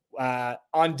you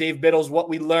on Dave Biddle's What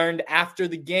We Learned After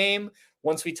the Game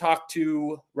once we talk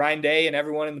to Ryan Day and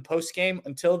everyone in the post game.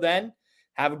 Until then,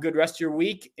 have a good rest of your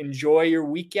week. Enjoy your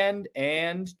weekend,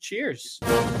 and cheers.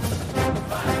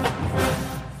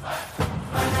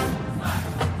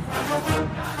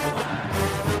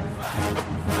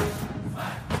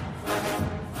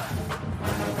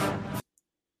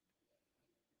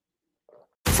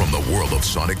 From the world world of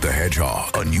Sonic the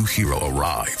Hedgehog, a new hero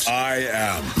arrives. I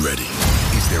am ready.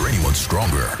 Is there anyone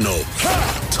stronger? No.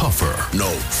 Ha! Tougher? No.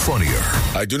 Funnier?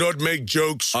 I do not make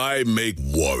jokes. I make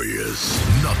warriors.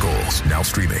 Knuckles, now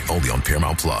streaming only on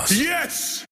Paramount+. Yes!